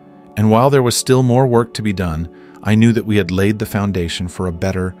 And while there was still more work to be done, I knew that we had laid the foundation for a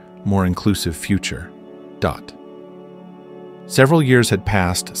better, more inclusive future. Several years had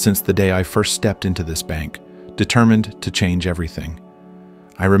passed since the day I first stepped into this bank, determined to change everything.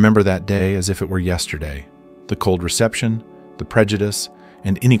 I remember that day as if it were yesterday. The cold reception, the prejudice,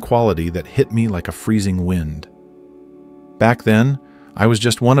 and inequality that hit me like a freezing wind. Back then, I was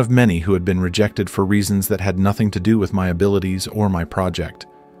just one of many who had been rejected for reasons that had nothing to do with my abilities or my project.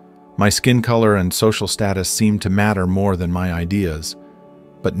 My skin color and social status seemed to matter more than my ideas.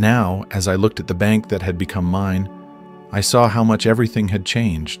 But now, as I looked at the bank that had become mine, I saw how much everything had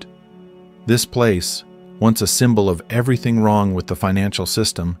changed. This place, once a symbol of everything wrong with the financial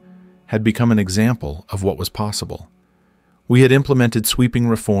system, had become an example of what was possible. We had implemented sweeping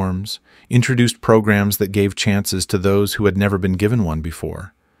reforms, introduced programs that gave chances to those who had never been given one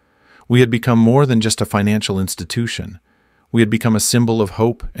before. We had become more than just a financial institution. We had become a symbol of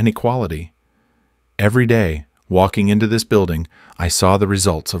hope and equality. Every day, walking into this building, I saw the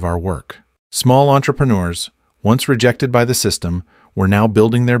results of our work. Small entrepreneurs, once rejected by the system, were now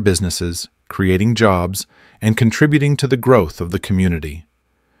building their businesses, creating jobs, and contributing to the growth of the community.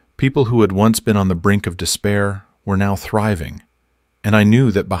 People who had once been on the brink of despair were now thriving, and I knew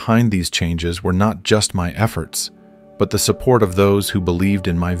that behind these changes were not just my efforts, but the support of those who believed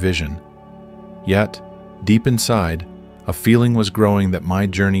in my vision. Yet, deep inside, a feeling was growing that my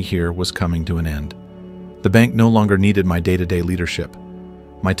journey here was coming to an end. The bank no longer needed my day-to-day leadership.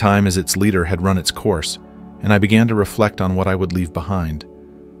 My time as its leader had run its course, and I began to reflect on what I would leave behind.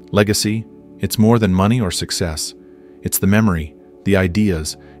 Legacy, it's more than money or success. It's the memory, the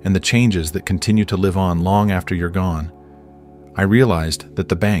ideas, and the changes that continue to live on long after you're gone. I realized that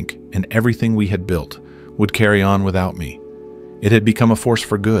the bank and everything we had built would carry on without me. It had become a force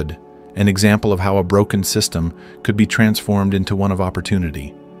for good, an example of how a broken system could be transformed into one of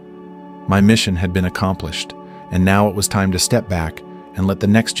opportunity. My mission had been accomplished, and now it was time to step back and let the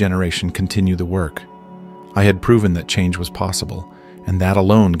next generation continue the work. I had proven that change was possible, and that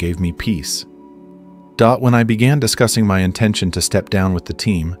alone gave me peace. When I began discussing my intention to step down with the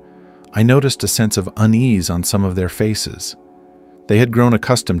team, I noticed a sense of unease on some of their faces. They had grown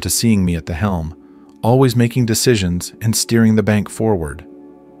accustomed to seeing me at the helm, always making decisions and steering the bank forward.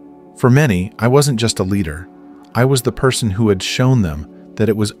 For many, I wasn't just a leader. I was the person who had shown them that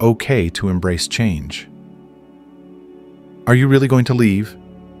it was okay to embrace change. "Are you really going to leave?"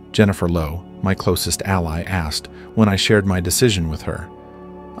 Jennifer Lowe, my closest ally, asked when I shared my decision with her.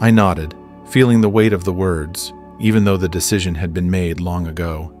 I nodded, feeling the weight of the words, even though the decision had been made long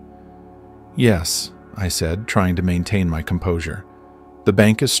ago. "Yes," I said, trying to maintain my composure. "The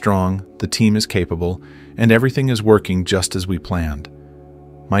bank is strong, the team is capable, and everything is working just as we planned.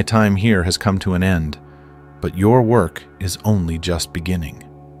 My time here has come to an end, but your work is only just beginning."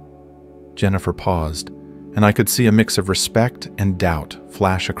 Jennifer paused, and I could see a mix of respect and doubt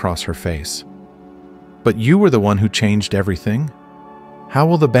flash across her face. "But you were the one who changed everything. How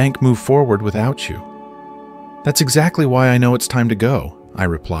will the bank move forward without you?" "That's exactly why I know it's time to go," I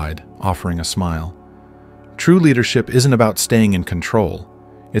replied, offering a smile. "True leadership isn't about staying in control.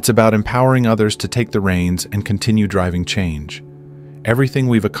 It's about empowering others to take the reins and continue driving change. Everything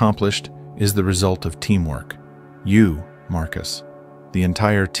we've accomplished is the result of teamwork. You, Marcus, the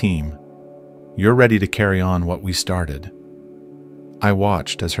entire team. You're ready to carry on what we started." I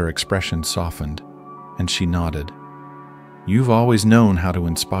watched as her expression softened, and she nodded. "You've always known how to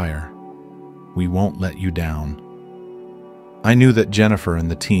inspire. We won't let you down." I knew that Jennifer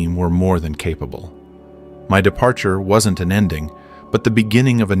and the team were more than capable. My departure wasn't an ending, but the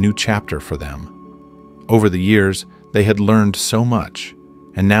beginning of a new chapter for them. Over the years, they had learned so much,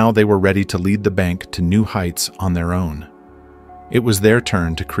 and now they were ready to lead the bank to new heights on their own. It was their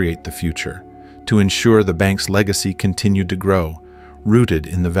turn to create the future, to ensure the bank's legacy continued to grow, rooted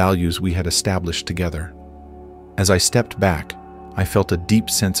in the values we had established together. As I stepped back, I felt a deep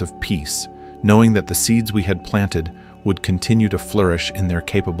sense of peace, knowing that the seeds we had planted would continue to flourish in their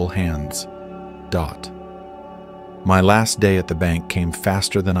capable hands. My last day at the bank came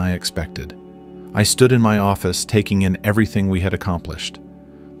faster than I expected. I stood in my office taking in everything we had accomplished.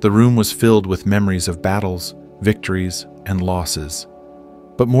 The room was filled with memories of battles, victories, and losses.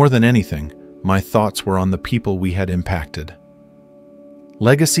 But more than anything, my thoughts were on the people we had impacted.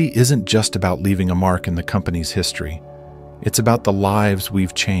 Legacy isn't just about leaving a mark in the company's history. It's about the lives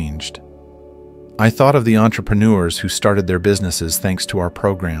we've changed. I thought of the entrepreneurs who started their businesses thanks to our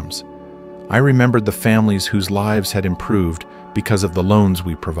programs. I remembered the families whose lives had improved because of the loans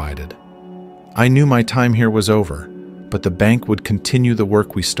we provided. I knew my time here was over, but the bank would continue the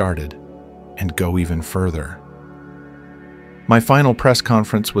work we started and go even further. My final press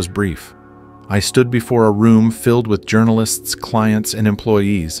conference was brief. I stood before a room filled with journalists, clients, and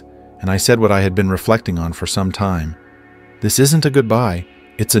employees, and I said what I had been reflecting on for some time. This isn't a goodbye,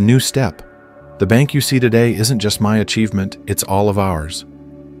 it's a new step. The bank you see today isn't just my achievement, it's all of ours.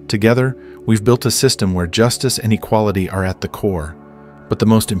 Together, we've built a system where justice and equality are at the core, But the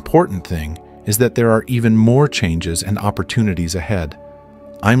most important thing is that there are even more changes and opportunities ahead.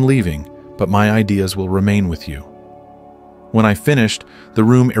 I'm leaving, but my ideas will remain with you." When I finished, the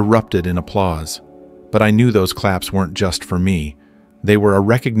room erupted in applause. But I knew those claps weren't just for me. They were a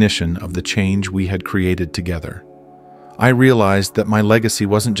recognition of the change we had created together. I realized that my legacy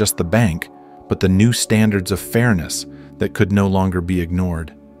wasn't just the bank, but the new standards of fairness that could no longer be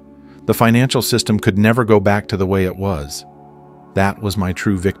ignored. The financial system could never go back to the way it was. That was my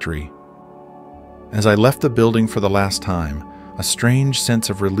true victory. As I left the building for the last time, a strange sense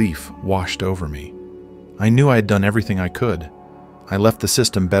of relief washed over me. I knew I had done everything I could. I left the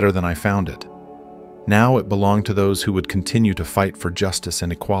system better than I found it. Now it belonged to those who would continue to fight for justice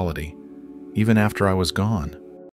and equality, even after I was gone.